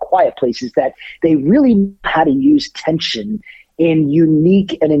like about A Quiet Place is that they really know how to use tension in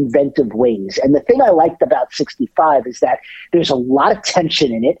unique and inventive ways. And the thing I liked about 65 is that there's a lot of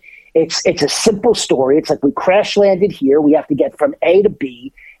tension in it. It's a simple story. It's like we crash landed here. We have to get from A to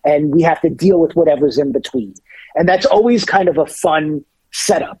B, and we have to deal with whatever's in between. And that's always kind of a fun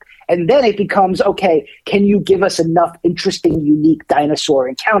setup. And then it becomes, okay, can you give us enough interesting, unique dinosaur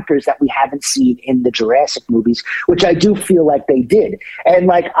encounters that we haven't seen in the Jurassic movies, which I do feel like they did. And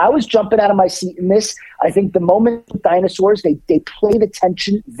like, I was jumping out of my seat in this. I think the moment with dinosaurs, they play the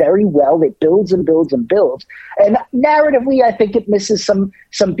tension very well. It builds and builds and builds. And narratively, I think it misses some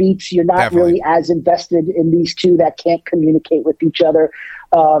beats. You're not really as invested in these two that can't communicate with each other.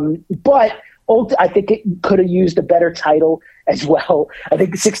 But I think it could have used a better title as well. I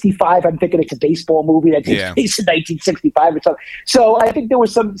think 65, I'm thinking it's a baseball movie that takes place in 1965 or something. So I think there were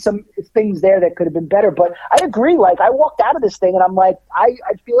some things there that could have been better. But I agree. Like, I walked out of this thing and I'm like, I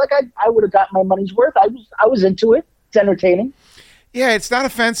feel like I would have gotten my money's worth. I was into it. It's entertaining. Yeah, it's not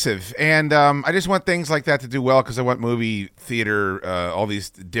offensive, and I just want things like that to do well because I want movie theater, all these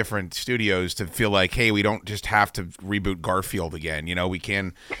different studios to feel like, hey, we don't just have to reboot Garfield again. You know, we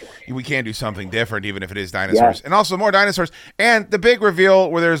can do something different, even if it is dinosaurs, and also more dinosaurs. And the big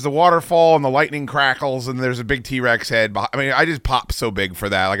reveal where there's the waterfall and the lightning crackles, and there's a big T-Rex head. I mean, I just pop so big for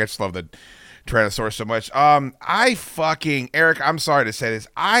that. Like, I just love the Tyrannosaurus so much. Eric, I'm sorry to say this,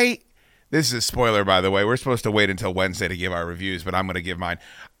 This is a spoiler, by the way. We're supposed to wait until Wednesday to give our reviews, but I'm going to give mine.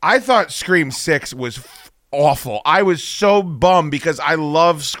 I thought Scream 6 was awful. I was so bummed because I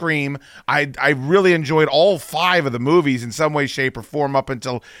love Scream. I really enjoyed all 5 of the movies in some way, shape, or form up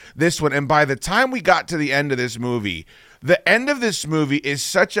until this one. And by the time we got to the end of this movie, the end of this movie is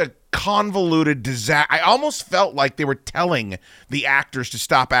such a convoluted disaster. I almost felt like they were telling the actors to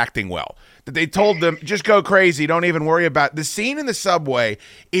stop acting well. That they told them, just go crazy, don't even worry about it. The scene in the subway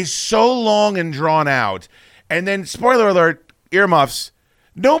is so long and drawn out. And then, spoiler alert, earmuffs,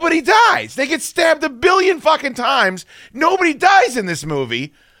 nobody dies. They get stabbed 1 billion fucking times. Nobody dies in this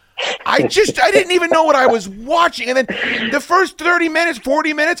movie. I didn't even know what I was watching. And then the first 30 minutes,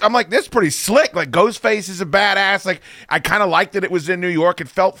 40 minutes, I'm like, this is pretty slick. Like, Ghostface is a badass. Like, I kind of liked that it was in New York. It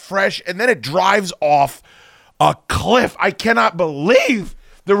felt fresh. And then it drives off a cliff. I cannot believe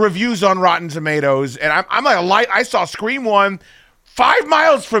the reviews on Rotten Tomatoes, and I'm like I saw Scream 1 5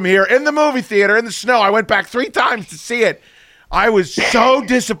 miles from here in the movie theater in the snow. I went back 3 times to see it. I was so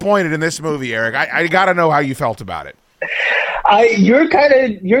disappointed in this movie, Eric. I got to know how you felt about it.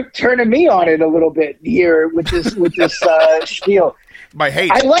 You're turning me on it a little bit here with this spiel. My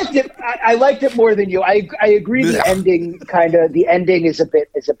hate. I liked it more than you. I agree. The ending is a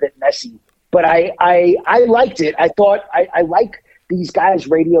bit messy, but I liked it. I thought I like these guys,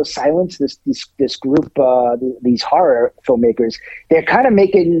 Radio Silence, this group, these horror filmmakers. They're kind of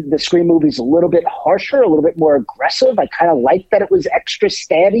making the Scream movies a little bit harsher, a little bit more aggressive. I kind of like that it was extra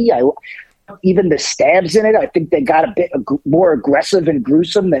stabby. Even the stabs in it, I think they got a bit more aggressive and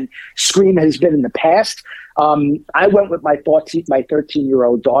gruesome than Scream has been in the past. I went with my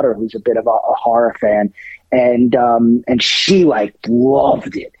 13-year-old daughter, who's a bit of a horror fan, and she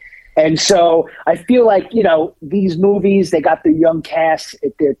loved it. And so I feel like, these movies, they got their young cast,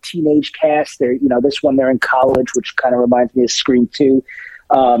 their teenage cast. They're, this one, they're in college, which kind of reminds me of Scream 2.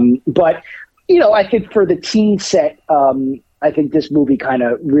 But, I think for the teen set, I think this movie kind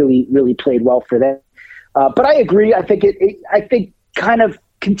of really, really played well for them. But I agree. I think kind of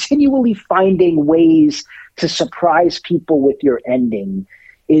continually finding ways to surprise people with your ending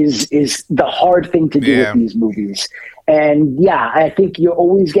is the hard thing to do with these movies. And I think you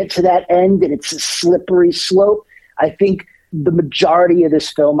always get to that end and it's a slippery slope. I think the majority of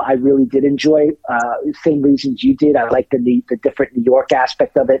this film I really did enjoy. Same reasons you did. I like the different New York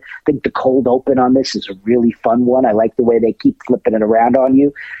aspect of it. I think the cold open on this is a really fun one. I like the way they keep flipping it around on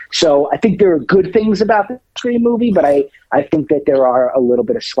you. So I think there are good things about the Scream movie, but I think that there are a little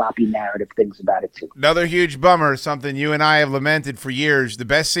bit of sloppy narrative things about it too. Another huge bummer, something you and I have lamented for years. The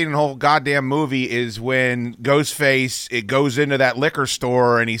best scene in the whole goddamn movie is when Ghostface goes into that liquor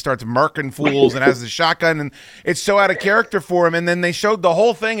store and he starts murking fools and has the shotgun, and it's so out of character for him. And then they showed the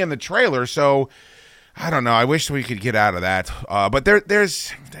whole thing in the trailer, so I don't know. I wish we could get out of that. But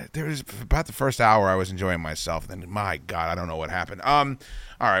there's about the first hour I was enjoying myself. Then my God, I don't know what happened.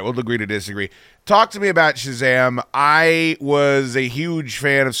 All right, we'll agree to disagree. Talk to me about Shazam. I was a huge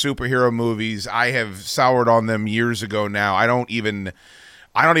fan of superhero movies. I have soured on them years ago now. I don't even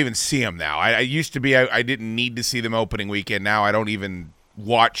see them now. I used to be. I didn't need to see them opening weekend. Now I don't even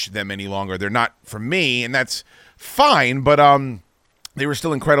watch them any longer. They're not for me, and that's fine. But they were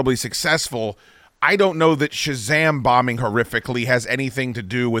still incredibly successful. I don't know that Shazam bombing horrifically has anything to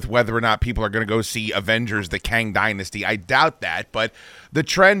do with whether or not people are going to go see Avengers: The Kang Dynasty. I doubt that, but the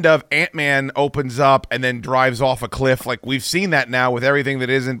trend of Ant-Man opens up and then drives off a cliff, like we've seen that now with everything that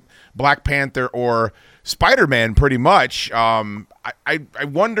isn't Black Panther or Spider-Man pretty much. I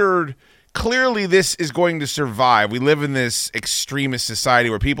wondered, clearly this is going to survive. We live in this extremist society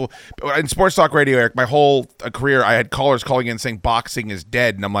where people in sports talk radio, Eric, my whole career, I had callers calling in saying boxing is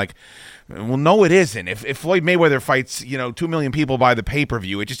dead. And I'm like, well, no, it isn't. If Floyd Mayweather fights, 2 million people by the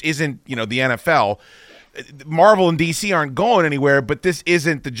pay-per-view, it just isn't, the NFL. Marvel and DC aren't going anywhere, but this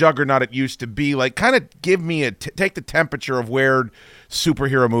isn't the juggernaut it used to be. Like, kind of give me take the temperature of where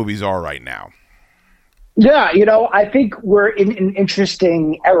superhero movies are right now. Yeah, I think we're in an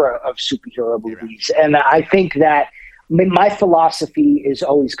interesting era of superhero movies. Yeah. And I think that my philosophy is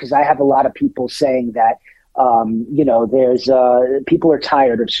always, because I have a lot of people saying that, there's people are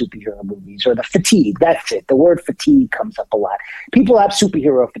tired of superhero movies, or the fatigue. That's it. The word fatigue comes up a lot. People have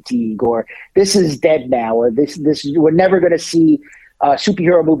superhero fatigue, or this is dead now, or this we're never going to see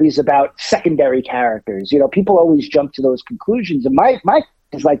superhero movies about secondary characters. People always jump to those conclusions. And my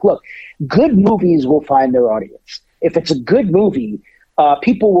is like, look, good movies will find their audience. If it's a good movie,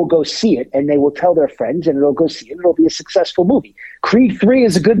 people will go see it, and they will tell their friends, and it'll go see it. It'll be a successful movie. Creed 3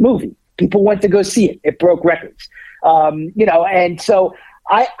 is a good movie. People went to go see it. It broke records. And so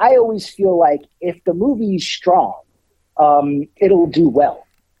I always feel like if the movie's strong, it'll do well.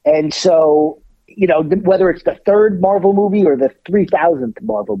 And so, whether it's the third Marvel movie or the 3,000th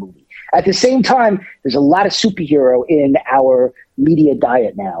Marvel movie, at the same time, there's a lot of superhero in our media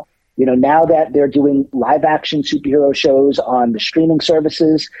diet now. Now that they're doing live action superhero shows on the streaming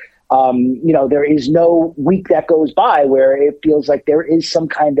services, there is no week that goes by where it feels like there is some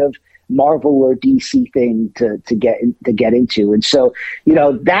kind of Marvel or DC thing to get into. And so,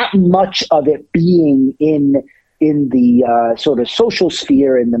 that much of it being in the sort of social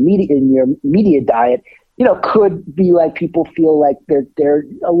sphere, in the media, in your media diet, could be like people feel like they're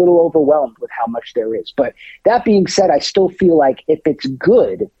a little overwhelmed with how much there is. But that being said, I still feel like if it's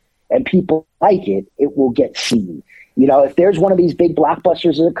good and people like it, it will get seen. If there's one of these big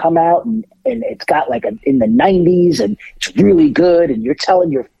blockbusters that come out and it's got like in the 90s and it's really good and you're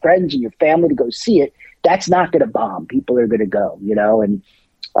telling your friends and your family to go see it, that's not going to bomb. People are going to go, and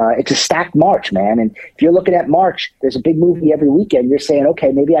it's a stacked March, man. And if you're looking at March, there's a big movie every weekend. You're saying,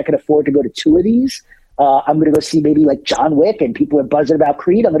 okay, maybe I could afford to go to 2 of these. I'm going to go see maybe like John Wick, and people are buzzing about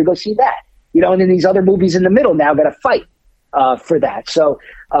Creed. I'm going to go see that, and then these other movies in the middle now got to fight for that. So,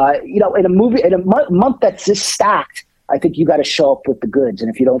 in a month that's this stacked, I think you got to show up with the goods,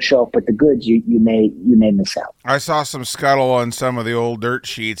 and if you don't show up with the goods, you may miss out. I saw some scuttle on some of the old dirt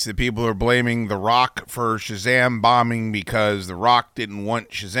sheets that people are blaming The Rock for Shazam bombing because The Rock didn't want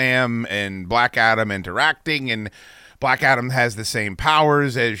Shazam and Black Adam interacting, and Black Adam has the same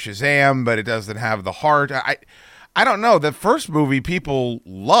powers as Shazam, but it doesn't have the heart. I don't know. The first movie people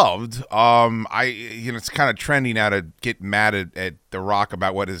loved. It's kind of trendy now to get mad at The Rock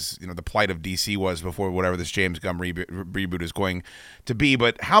about what his, the plight of DC was before whatever this James Gunn reboot is going to be.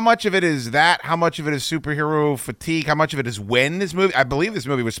 But how much of it is that? How much of it is superhero fatigue? How much of it is when this movie? I believe this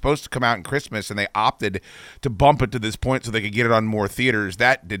movie was supposed to come out in Christmas, and they opted to bump it to this point so they could get it on more theaters.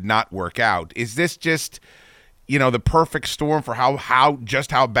 That did not work out. Is this just, the perfect storm for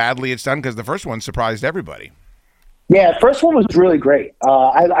how badly it's done? Because the first one surprised everybody. Yeah, the first one was really great.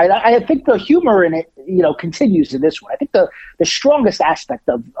 I think the humor in it, continues in this one. I think the strongest aspect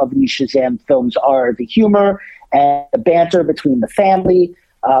of these Shazam films are the humor and the banter between the family.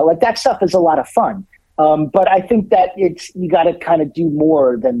 That stuff is a lot of fun. But I think that you got to kind of do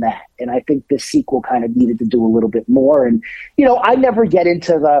more than that. And I think this sequel kind of needed to do a little bit more. And, I never get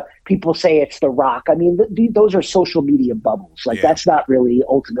into the people say it's The Rock. I mean, those are social media bubbles. That's not really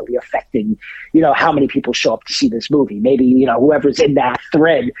ultimately affecting, how many people show up to see this movie. Maybe, whoever's in that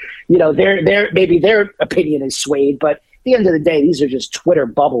thread, maybe their opinion is swayed. But at the end of the day, these are just Twitter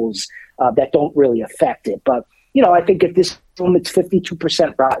bubbles that don't really affect it. But I think if this film, it's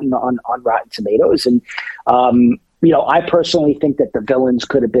 52% rotten on Rotten Tomatoes. And, I personally think that the villains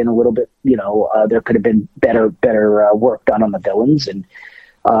could have been a little bit, there could have been better work done on the villains. And,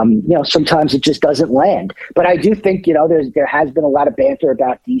 sometimes it just doesn't land. But I do think, there has been a lot of banter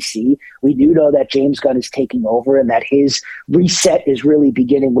about DC. We do know that James Gunn is taking over and that his reset is really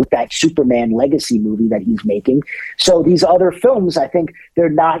beginning with that Superman legacy movie that he's making. So these other films, I think they're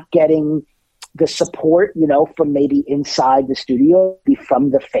not getting the support, from maybe inside the studio,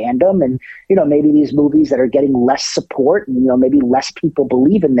 from the fandom, and, maybe these movies that are getting less support and, maybe less people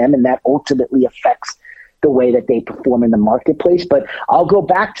believe in them, and that ultimately affects the way that they perform in the marketplace. But I'll go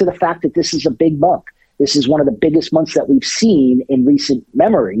back to the fact that this is a big month. This is one of the biggest months that we've seen in recent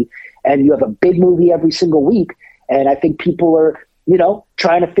memory, and you have a big movie every single week. And I think people are,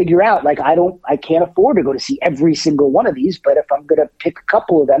 trying to figure out, like, I can't afford to go to see every single one of these, but if I'm going to pick a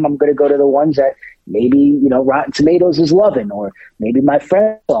couple of them, I'm going to go to the ones that maybe, Rotten Tomatoes is loving, or maybe my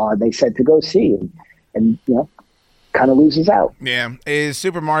friends saw and they said to go see, and kind of loses out. Yeah. Is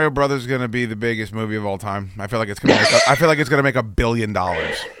Super Mario Brothers going to be the biggest movie of all time? I feel like it's going to make $1 billion.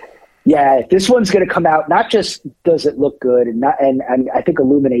 Yeah, this one's going to come out. Not just does it look good, and I think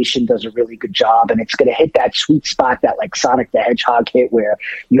Illumination does a really good job, and it's going to hit that sweet spot that like Sonic the Hedgehog hit, where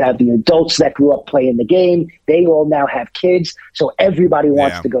you have the adults that grew up playing the game. They all now have kids, so everybody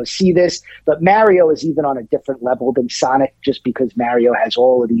wants to go see this. But Mario is even on a different level than Sonic, just because Mario has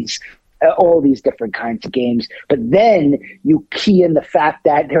all these different kinds of games. But then you key in the fact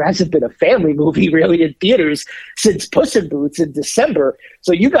that there hasn't been a family movie really in theaters since Puss in Boots in December.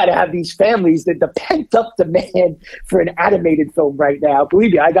 So you got to have these families, that the pent up demand for an animated film right now.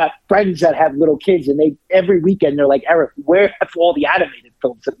 Believe me, I got friends that have little kids, and every weekend they're like, Eric, where have all the animated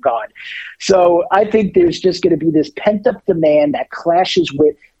films have gone? So I think there's just going to be this pent up demand that clashes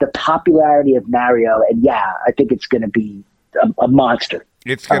with the popularity of Mario. And yeah, I think it's going to be a monster.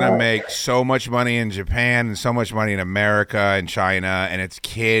 It's going to make so much money in Japan and so much money in America and China, and it's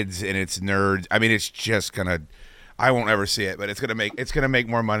kids and it's nerds. I mean, it's just going to – I won't ever see it, but it's going to make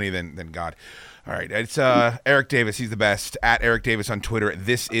more money than God. All right, it's Erik Davis. He's the best. At Erik Davis on Twitter.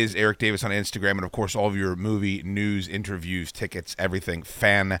 This is Erik Davis on Instagram. And, of course, all of your movie news, interviews, tickets, everything,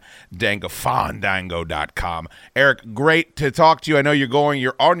 fandango.com. Eric, great to talk to you. I know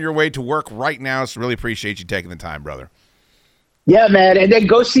you're on your way to work right now, so really appreciate you taking the time, brother. Yeah, man, and then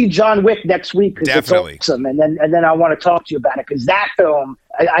go see John Wick next week, because it's Definitely awesome. And then I want to talk to you about it, because that film,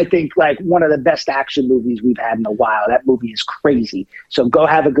 I think, like one of the best action movies we've had in a while. That movie is crazy. So go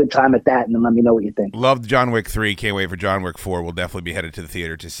have a good time at that, and then let me know what you think. Loved John Wick 3. Can't wait for John Wick 4. We'll definitely be headed to the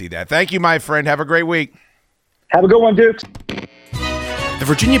theater to see that. Thank you, my friend. Have a great week. Have a good one, Dukes. The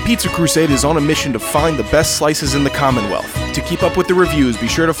Virginia Pizza Crusade is on a mission to find the best slices in the Commonwealth. To keep up with the reviews, be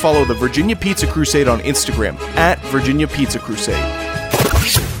sure to follow the Virginia Pizza Crusade on Instagram, at Virginia Pizza Crusade.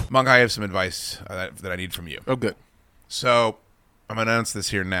 Monk, I have some advice that I need from you. Oh, good. So I'm going to announce this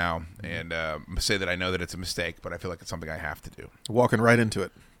here now and say that I know that it's a mistake, but I feel like it's something I have to do. Walking right into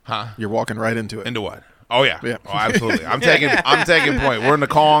it. Huh? You're walking right into it. Into what? Oh, yeah. Oh, absolutely. I'm taking point. We're in the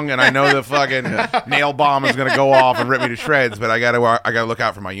Kong, and I know the fucking nail bomb is going to go off and rip me to shreds, but I got to look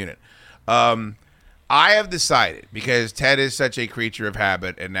out for my unit. I have decided, because Ted is such a creature of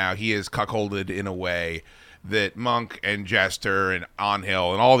habit, and now he is cuckolded in a way that Monk and Jester and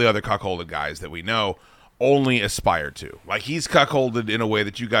Onhill and all the other cuckolded guys that we know only aspire to. Like, he's cuckolded in a way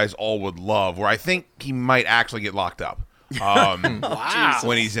that you guys all would love, where I think he might actually get locked up. Wow.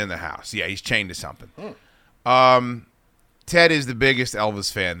 When he's in the house. Yeah, he's chained to something. Ted is the biggest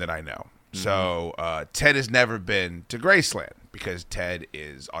Elvis fan that I know. So Ted has never been to Graceland because Ted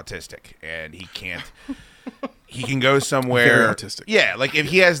is autistic and he can't. He can go somewhere. Very autistic. Yeah, like if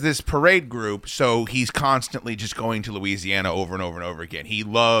he has this parade group, so he's constantly just going to Louisiana over and over and over again. He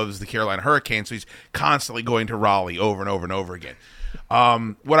loves the Carolina Hurricanes, so he's constantly going to Raleigh over and over and over again.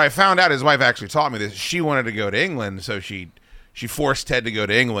 What I found out, his wife actually taught me this. She wanted to go to England, so she forced Ted to go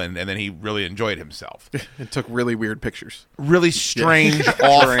to England, and then he really enjoyed himself. It took really weird pictures. Really strange,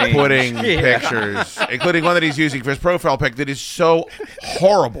 off-putting pictures, including one that he's using for his profile pic that is so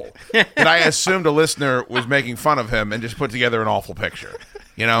horrible that I assumed a listener was making fun of him and just put together an awful picture.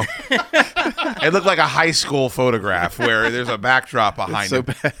 You know? It looked like a high school photograph where there's a backdrop behind him.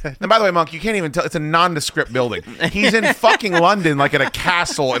 Bad. And by the way, Monk, you can't even tell. It's a nondescript building. He's in fucking London, like at a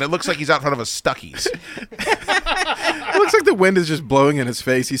castle, and it looks like he's out in front of a Stuckey's. It looks like the wind is just blowing in his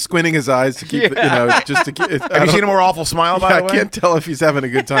face. He's squinting his eyes to keep, just to keep. Have you seen a more awful smile, by the way? I can't tell if he's having a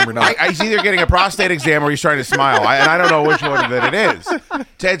good time or not. He's either getting a prostate exam or he's trying to smile. And I don't know which one that it is.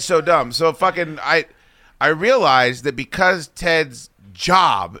 Ted's so dumb. So I realized that because Ted's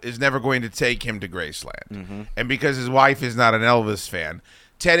job is never going to take him to Graceland, and because his wife is not an Elvis fan,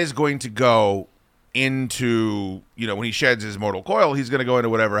 Ted is going to go into, when he sheds his mortal coil, he's going to go into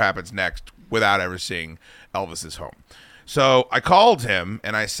whatever happens next without ever seeing Elvis's home. So I called him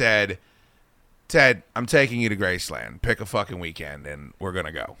and I said, Ted, I'm taking you to Graceland. Pick a fucking weekend and we're going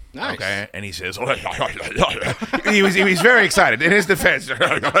to go. Nice. Okay? And he says, he was very excited. In his defense,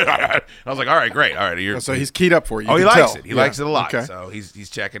 I was like, all right, great. All right. So he's keyed up for you. He can likes tell. it. He likes it a lot. Okay. So he's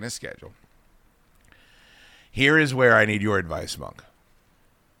checking his schedule. Here is where I need your advice, Monk.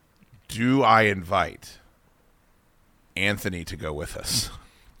 Do I invite Anthony to go with us?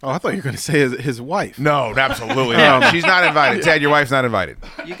 Oh, I thought you were going to say his wife. No, absolutely not. She's not invited. Ted, your wife's not invited.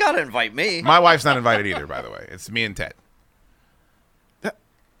 You got to invite me. My wife's not invited either, by the way. It's me and Ted.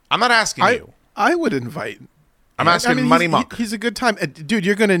 I'm not asking you. I would invite I'm asking Money Monk. He's a good time. Dude,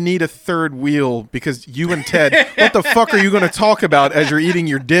 you're going to need a third wheel because you and Ted, what the fuck are you going to talk about as you're eating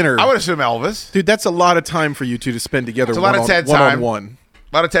your dinner? I would assume Elvis. Dude, that's a lot of time for you two to spend together. It's a lot of Ted time. One-on-one.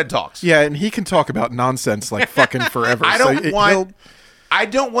 A lot of TED Talks. Yeah, and he can talk about nonsense like fucking forever. I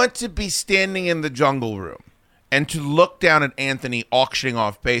don't want to be standing in the jungle room and to look down at Anthony auctioning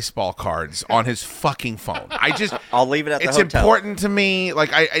off baseball cards on his fucking phone. I'll leave it at the hotel. It's important to me.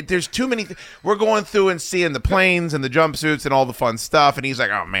 Like, there's too many. We're going through and seeing the planes and the jumpsuits and all the fun stuff. And he's like,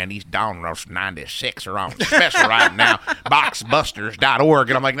 oh, man, these Down Rush 96 are on special right now. Boxbusters.org.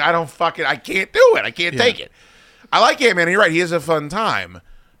 And I'm like, I can't do it. I can't take it. I like Ant-Man. You're right. He is a fun time.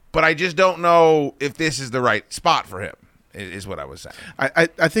 But I just don't know if this is the right spot for him. Is what I was saying.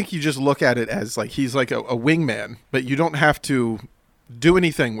 I think you just look at it as like he's like a wingman, but you don't have to do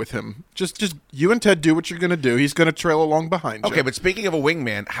anything with him. Just you and Ted do what you're going to do. He's going to trail along behind you. Okay, but speaking of a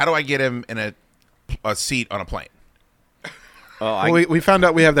wingman, how do I get him in a seat on a plane? We found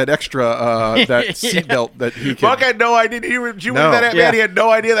out we have that extra that seatbelt that he can. Buck had no idea. Did you believe that, man? He had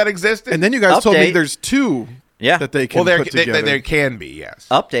no idea that existed. And then you guys told me there's two that they can put together. There can be, yes.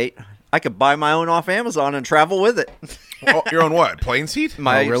 Update. I could buy my own off Amazon and travel with it. Your own what? Plane seat?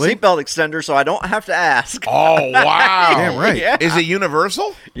 My seatbelt extender, so I don't have to ask. Oh, wow. Damn right. Yeah. Is it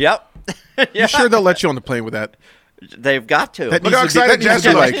universal? Yep. You sure they'll let you on the plane with that? They've got to. Look how excited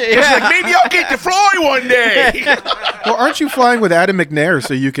Jessica like, maybe I'll get to fly one day. Well, aren't you flying with Adam McNair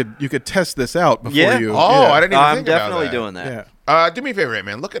so you could test this out before you? I didn't even think about that. I'm definitely doing that. Yeah. Do me a favor,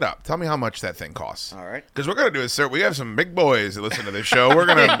 man. Look it up. Tell me how much that thing costs. All right. Because we're gonna do a we have some big boys that listen to this show. We're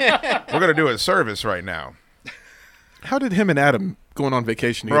gonna do a service right now. How did him and Adam going on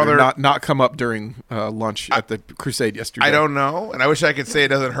vacation Brother, not come up during lunch at the Crusade yesterday? I don't know, and I wish I could say it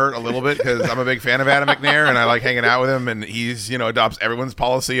doesn't hurt a little bit because I'm a big fan of Adam McNair and I like hanging out with him, and he's adopts everyone's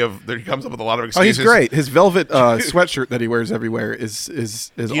policy of he comes up with a lot of excuses. Oh, he's great. His velvet sweatshirt that he wears everywhere is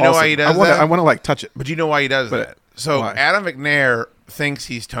awesome. You know why he does that? I want to like touch it. But you know why he does that? So why? Adam McNair thinks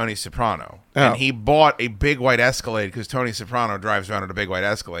he's Tony Soprano, and he bought a big white Escalade because Tony Soprano drives around in a big white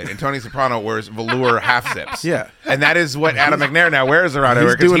Escalade, and Tony Soprano wears velour half zips. Yeah, and that is what Adam McNair now wears around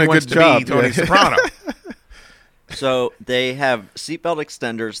everywhere because he wants to be Tony Soprano. So they have seatbelt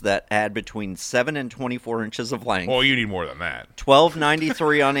extenders that add between 7 and 24 inches of length. Well, you need more than that.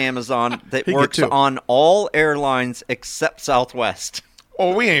 $12.93 on Amazon. That works on all airlines except Southwest.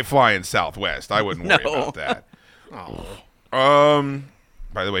 Oh, we ain't flying Southwest. I wouldn't worry about that.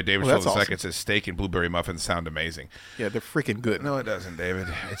 By the way, David Schultz II says steak and blueberry muffins sound amazing. Yeah, they're freaking good. No, it doesn't, David.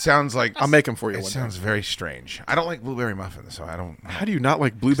 It sounds like I'll make them for you. It sounds very strange. I don't like blueberry muffins, so I don't. How do you not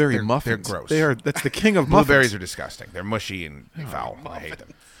like blueberry muffins? They're gross. That's the king of muffins. Blueberries are disgusting. They're mushy and foul. I hate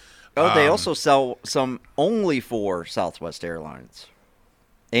them. They also sell some only for Southwest Airlines.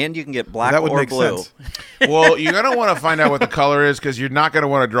 And you can get black or blue. Sense. Well, you're going to want to find out what the color is because you're not going to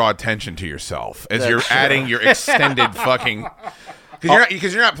want to draw attention to yourself as you're adding your extended fucking...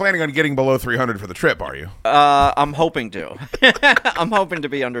 Because you're not planning on getting below 300 for the trip, are you? I'm hoping to. I'm hoping to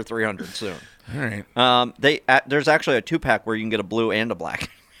be under 300 soon. All right. There's actually a 2-pack where you can get a blue and a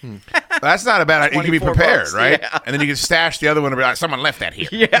black. That's not a bad idea. You can be prepared, $24, right? Yeah. And then you can stash the other one and be like, someone left that here.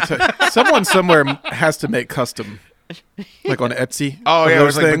 Yeah. Someone somewhere has to make custom. Like on Etsy. Oh yeah, it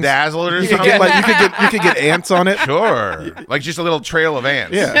was like bedazzled or something. You could get ants on it. Sure, like just a little trail of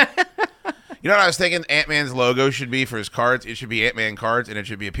ants. Yeah. You know what I was thinking? Ant-Man's logo should be for his cards. It should be Ant-Man cards, and it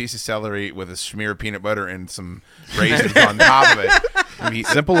should be a piece of celery with a smear of peanut butter and some raisins on top of it.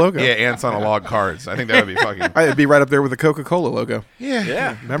 Simple logo. Yeah, ants on a log cards. I think that would be fucking. It'd be right up there with the Coca-Cola logo.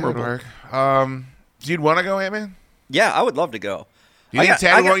 Yeah, memorable. So you'd want to go, Ant-Man? Yeah, I would love to go. Do you think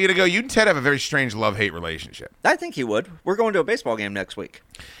Ted would want you to go? You and Ted have a very strange love-hate relationship. I think he would. We're going to a baseball game next week.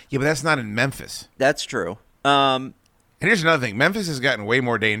 Yeah, but that's not in Memphis. That's true. And here's another thing. Memphis has gotten way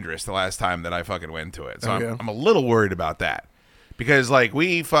more dangerous the last time that I fucking went to it. So I'm a little worried about that. Because, like,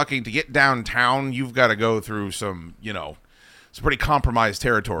 to get downtown, you've got to go through some, some pretty compromised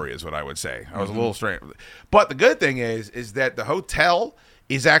territory is what I would say. I was a little strange. But the good thing is that the hotel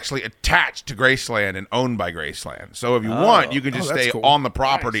is actually attached to Graceland and owned by Graceland. So if you want, you can just stay on the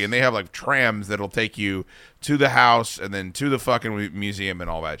property, and they have like trams that'll take you to the house and then to the fucking museum and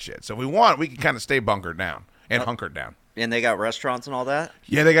all that shit. So if we want, we can kind of stay bunkered down and hunkered down. And they got restaurants and all that?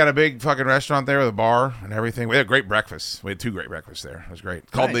 Yeah, they got a big fucking restaurant there with a bar and everything. We had great breakfast. We had 2 great breakfasts there. It was great.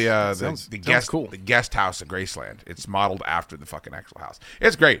 It's called the guest house at Graceland. It's modeled after the fucking actual house.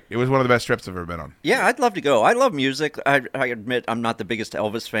 It's great. It was one of the best trips I've ever been on. Yeah, I'd love to go. I love music. I admit I'm not the biggest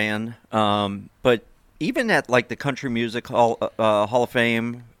Elvis fan, but even at like the Country Music Hall of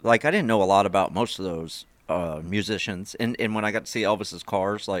Fame, like I didn't know a lot about most of those musicians. And when I got to see Elvis's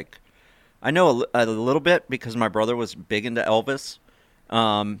cars, like I know a little bit because my brother was big into Elvis.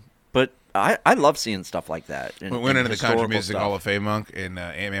 But I love seeing stuff like that. We went into the Country Music Hall of Fame, Monk, and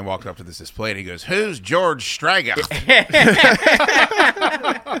Ant-Man walked up to this display, and he goes, "Who's George Strait?" And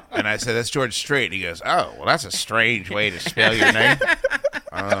I said, "That's George Strait." And he goes, "Oh, well, that's a strange way to spell your name."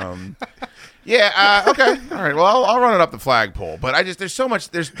 Okay. All right. Well, I'll run it up the flagpole. But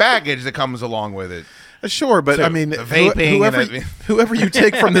there's baggage that comes along with it. Sure, but So, I mean, the vaping whoever you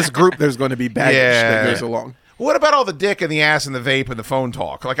take from this group, there's going to be baggage that goes along. What about all the dick and the ass and the vape and the phone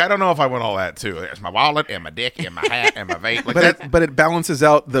talk? Like, I don't know if I want all that, too. There's my wallet and my dick and my hat and my vape. Like but it balances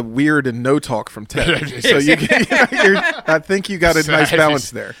out the weird and no talk from Ted. So I think you got a nice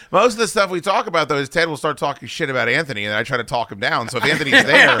balance there. Most of the stuff we talk about, though, is Ted will start talking shit about Anthony, and I try to talk him down. So if Anthony's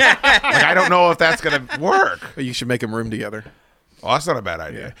there, I don't know if that's going to work. You should make them room together. Well, that's not a bad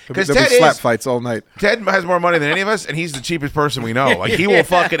idea. Because there'll be slap fights all night. Ted has more money than any of us, and he's the cheapest person we know. Like, he will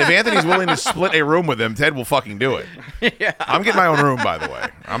fucking, if Anthony's willing to split a room with him, Ted will fucking do it. Yeah. I'm getting my own room, by the way.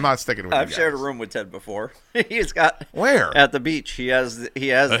 I'm not sticking with you I've guys. shared a room with Ted before. He's got where at the beach. He has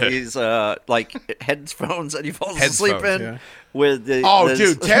these like headphones that he falls asleep in with the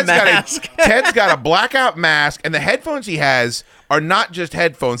Ted's got a blackout mask, and the headphones he has are not just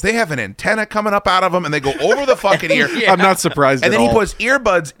headphones. They have an antenna coming up out of them, and they go over the fucking ear. I'm not surprised. And at then all. he puts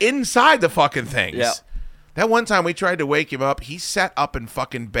earbuds inside the fucking things. Yeah. That one time we tried to wake him up, he sat up in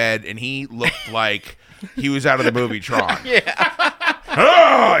fucking bed, and he looked like he was out of the movie Tron. Yeah,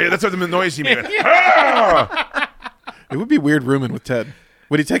 that's what the noise he made. It would be weird rooming with Ted.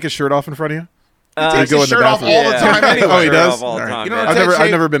 Would he take his shirt off in front of you? He takes his shirt off all the time anyway. Oh, he does? All the time, You know, I've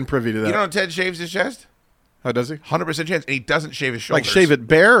never been privy to that. You know Ted shaves his chest? How does he? 100% chance. And he doesn't shave his shoulders. Like shave it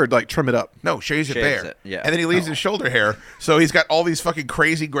bare or like trim it up? No, shaves it bare. It, yeah. And then he leaves his shoulder hair. So he's got all these fucking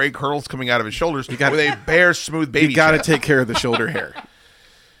crazy gray curls coming out of his shoulders with a bare, smooth baby You got to chest. take care of the shoulder hair.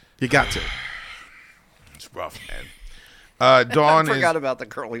 You got to. It's rough, man. Dawn I forgot about the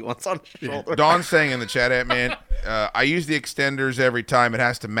curly ones on his shoulder. Dawn's saying in the chat, man, I use the extenders every time. It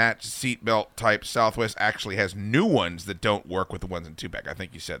has to match seatbelt type. Southwest actually has new ones that don't work with the ones in two-pack. I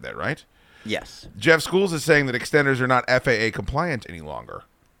think you said that, right? Yes. Jeff Schools is saying that extenders are not FAA compliant any longer.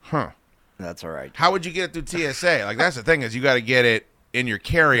 Huh. That's all right. How would you get it through TSA? Like, that's the thing is you got to get it in your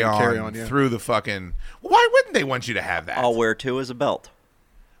carry-on, through the fucking... Why wouldn't they want you to have that? I'll wear 2 as a belt.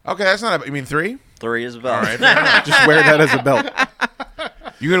 Okay, that's not... You mean 3? 3 as a belt. All right. Just wear that as a belt.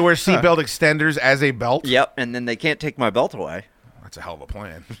 You're going to wear seatbelt extenders as a belt? Yep, and then they can't take my belt away. That's a hell of a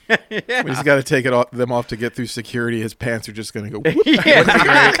plan. Yeah. He's got to take them off to get through security. His pants are just going to go. Wouldn't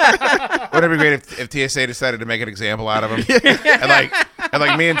it be great if TSA decided to make an example out of him? Yeah. And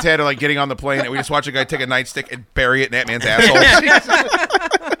like me and Ted are like getting on the plane, and we just watch a guy take a nightstick and bury it in Ant-Man's asshole.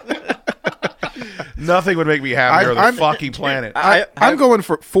 Nothing would make me happier on the fucking planet. I'm going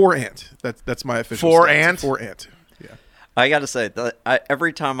for Ant. That's my official. For stance. Ant. For Ant. I got to say,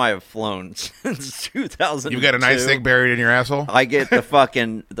 every time I have flown since 2002, you got a nightstick buried in your asshole? I get the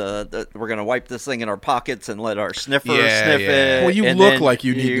fucking, we're going to wipe this thing in our pockets and let our sniffer sniff it. Well, you look like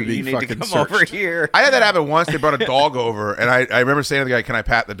you need to be fucking to come searched. over here. I had that happen once. They brought a dog over, and I remember saying to the guy, "Can I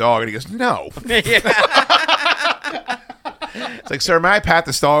pat the dog?" And he goes, "No." It's like, "Sir, may I pat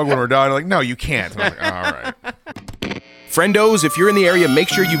this dog when we're done?" I'm like, "No, you can't." And I was like, all right. Friendos, if you're in the area, make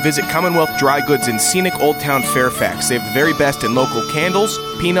sure you visit Commonwealth Dry Goods in scenic Old Town Fairfax. They have the very best in local candles,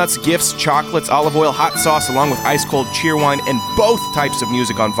 peanuts, gifts, chocolates, olive oil, hot sauce, along with ice-cold cheer wine, and both types of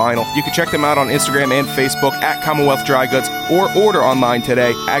music on vinyl. You can check them out on Instagram and Facebook at Commonwealth Dry Goods, or order online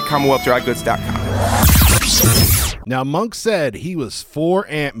today at CommonwealthDryGoods.com. Now, Monk said he was for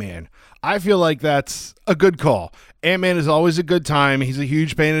Ant-Man. I feel like that's a good call. Ant-Man is always a good time. He's a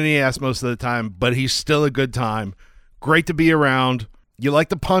huge pain in the ass most of the time, but he's still a good time. Great to be around. You like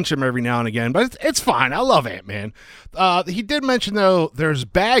to punch him every now and again, but it's fine. I love Ant-Man. He did mention, though, there's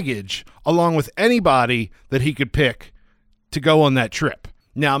baggage along with anybody that he could pick to go on that trip.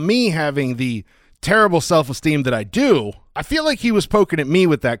 Now, me having the terrible self-esteem that I do, I feel like he was poking at me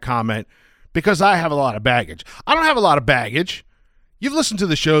with that comment because I have a lot of baggage. I don't have a lot of baggage. You've listened to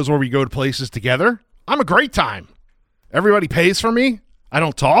the shows where we go to places together. I'm a great time. Everybody pays for me. I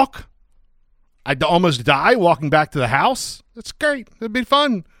don't talk. I almost die walking back to the house. It's great. It'd be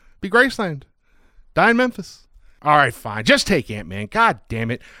fun. Be Graceland. Die in Memphis. All right, fine. Just take Ant-Man. God damn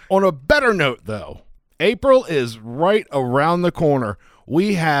it. On a better note, though, April is right around the corner.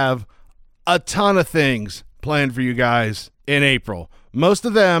 We have a ton of things planned for you guys in April. Most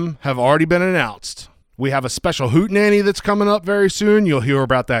of them have already been announced. We have a special hootenanny that's coming up very soon. You'll hear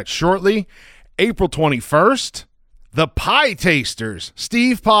about that shortly. April 21st. The Pie Tasters,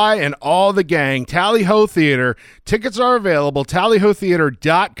 Steve Pie and all the gang, Tally Ho Theater. Tickets are available,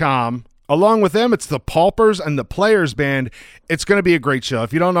 tallyhotheater.com. Along with them, it's the Paupers and the Players Band. It's going to be a great show.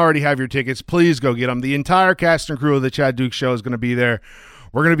 If you don't already have your tickets, please go get them. The entire cast and crew of the Chad Dukes Show is going to be there.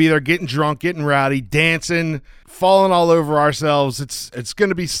 We're going to be there getting drunk, getting rowdy, dancing, falling all over ourselves. It's going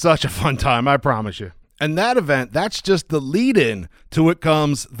to be such a fun time, I promise you. And that event, that's just the lead-in to what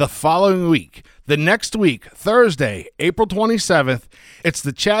comes the following week. The next week, Thursday, April 27th, it's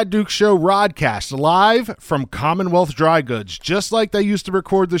the Chad Dukes Show Rodcast live from Commonwealth Dry Goods. Just like they used to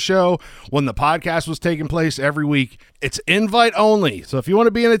record the show when the podcast was taking place every week. It's invite only. So if you want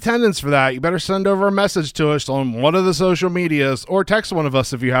to be in attendance for that, you better send over a message to us on one of the social medias or text one of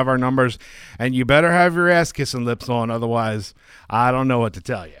us if you have our numbers. And you better have your ass-kissing lips on. Otherwise, I don't know what to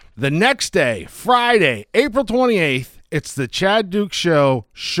tell you. The next day, Friday, April 28th, it's the Chad Dukes Show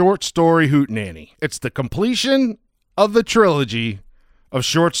Short Story Hootenanny. It's the completion of the trilogy of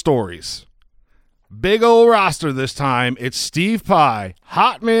short stories. Big old roster this time. It's Steve Pye,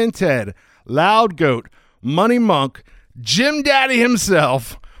 Hotman Ted, Loud Goat, Money Monk, Jim Daddy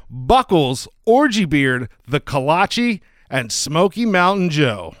himself, Buckles, Orgy Beard, The Kalachi, and Smoky Mountain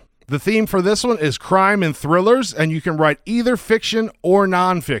Joe. The theme for this one is crime and thrillers, and you can write either fiction or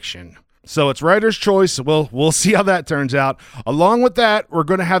nonfiction. So it's writer's choice. We'll see how that turns out. Along with that, we're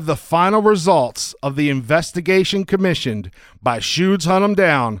going to have the final results of the investigation commissioned by Shoods Hunt 'em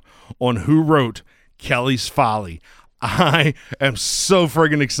Down on who wrote Kelly's Folly. I am so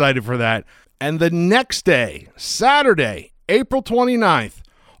friggin' excited for that. And the next day, Saturday, April 29th,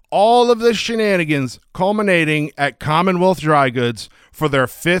 all of the shenanigans culminating at Commonwealth Dry Goods for their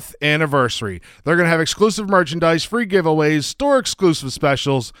 5th anniversary. They're going to have exclusive merchandise, free giveaways, store-exclusive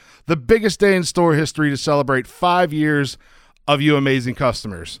specials, the biggest day in store history to celebrate 5 years of you amazing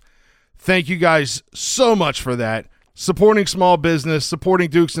customers. Thank you guys so much for that. Supporting small business, supporting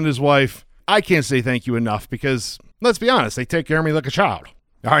Dukes and his wife. I can't say thank you enough because, let's be honest, they take care of me like a child.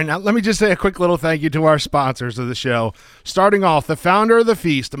 All right, now let me just say a quick little thank you to our sponsors of the show. Starting off, the founder of the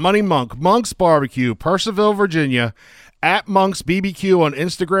feast, Money Monk, Monk's Barbecue, Purcellville, Virginia, at Monk's BBQ on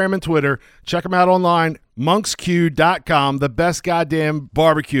Instagram and Twitter. Check them out online, monksq.com, the best goddamn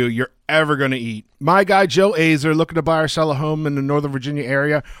barbecue you're ever going to eat. My guy, Joe Azer, looking to buy or sell a home in the Northern Virginia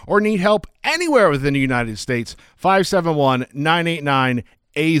area or need help anywhere within the United States,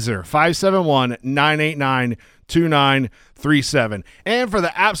 571-989-AZER, 571-989-2937. And for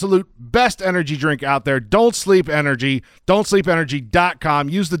the absolute best energy drink out there, Don't Sleep Energy, don'tsleepenergy.com.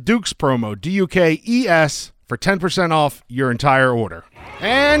 Use the Dukes promo, DUKES, for 10% off your entire order.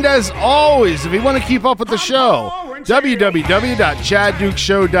 And as always, if you want to keep up with the show,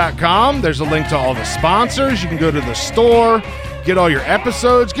 www.chaddukeshow.com. There's a link to all the sponsors. You can go to the store, get all your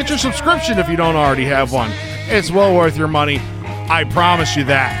episodes, get your subscription if you don't already have one. It's well worth your money. I promise you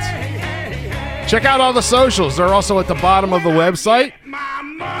that. Check out all the socials. They're also at the bottom of the website.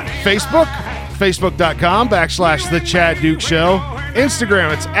 Facebook, facebook.com/The Chad Dukes Show.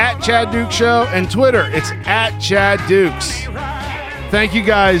 Instagram, it's at Chad Dukes Show. And Twitter, it's at Chad Dukes. Thank you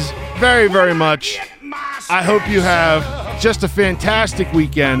guys very, very much. I hope you have just a fantastic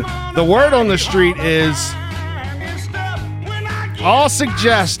weekend. The word on the street is all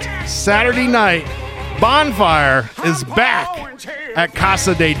suggest Saturday night bonfire is back at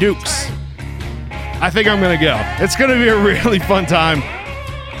Casa de Dukes. I think I'm going to go. It's going to be a really fun time.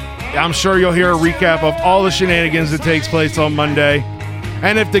 I'm sure you'll hear a recap of all the shenanigans that takes place on Monday.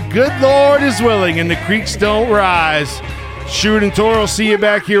 And if the good Lord is willing and the creeks don't rise, Shoot and Tor will see you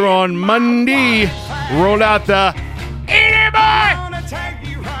back here on Monday. Roll out the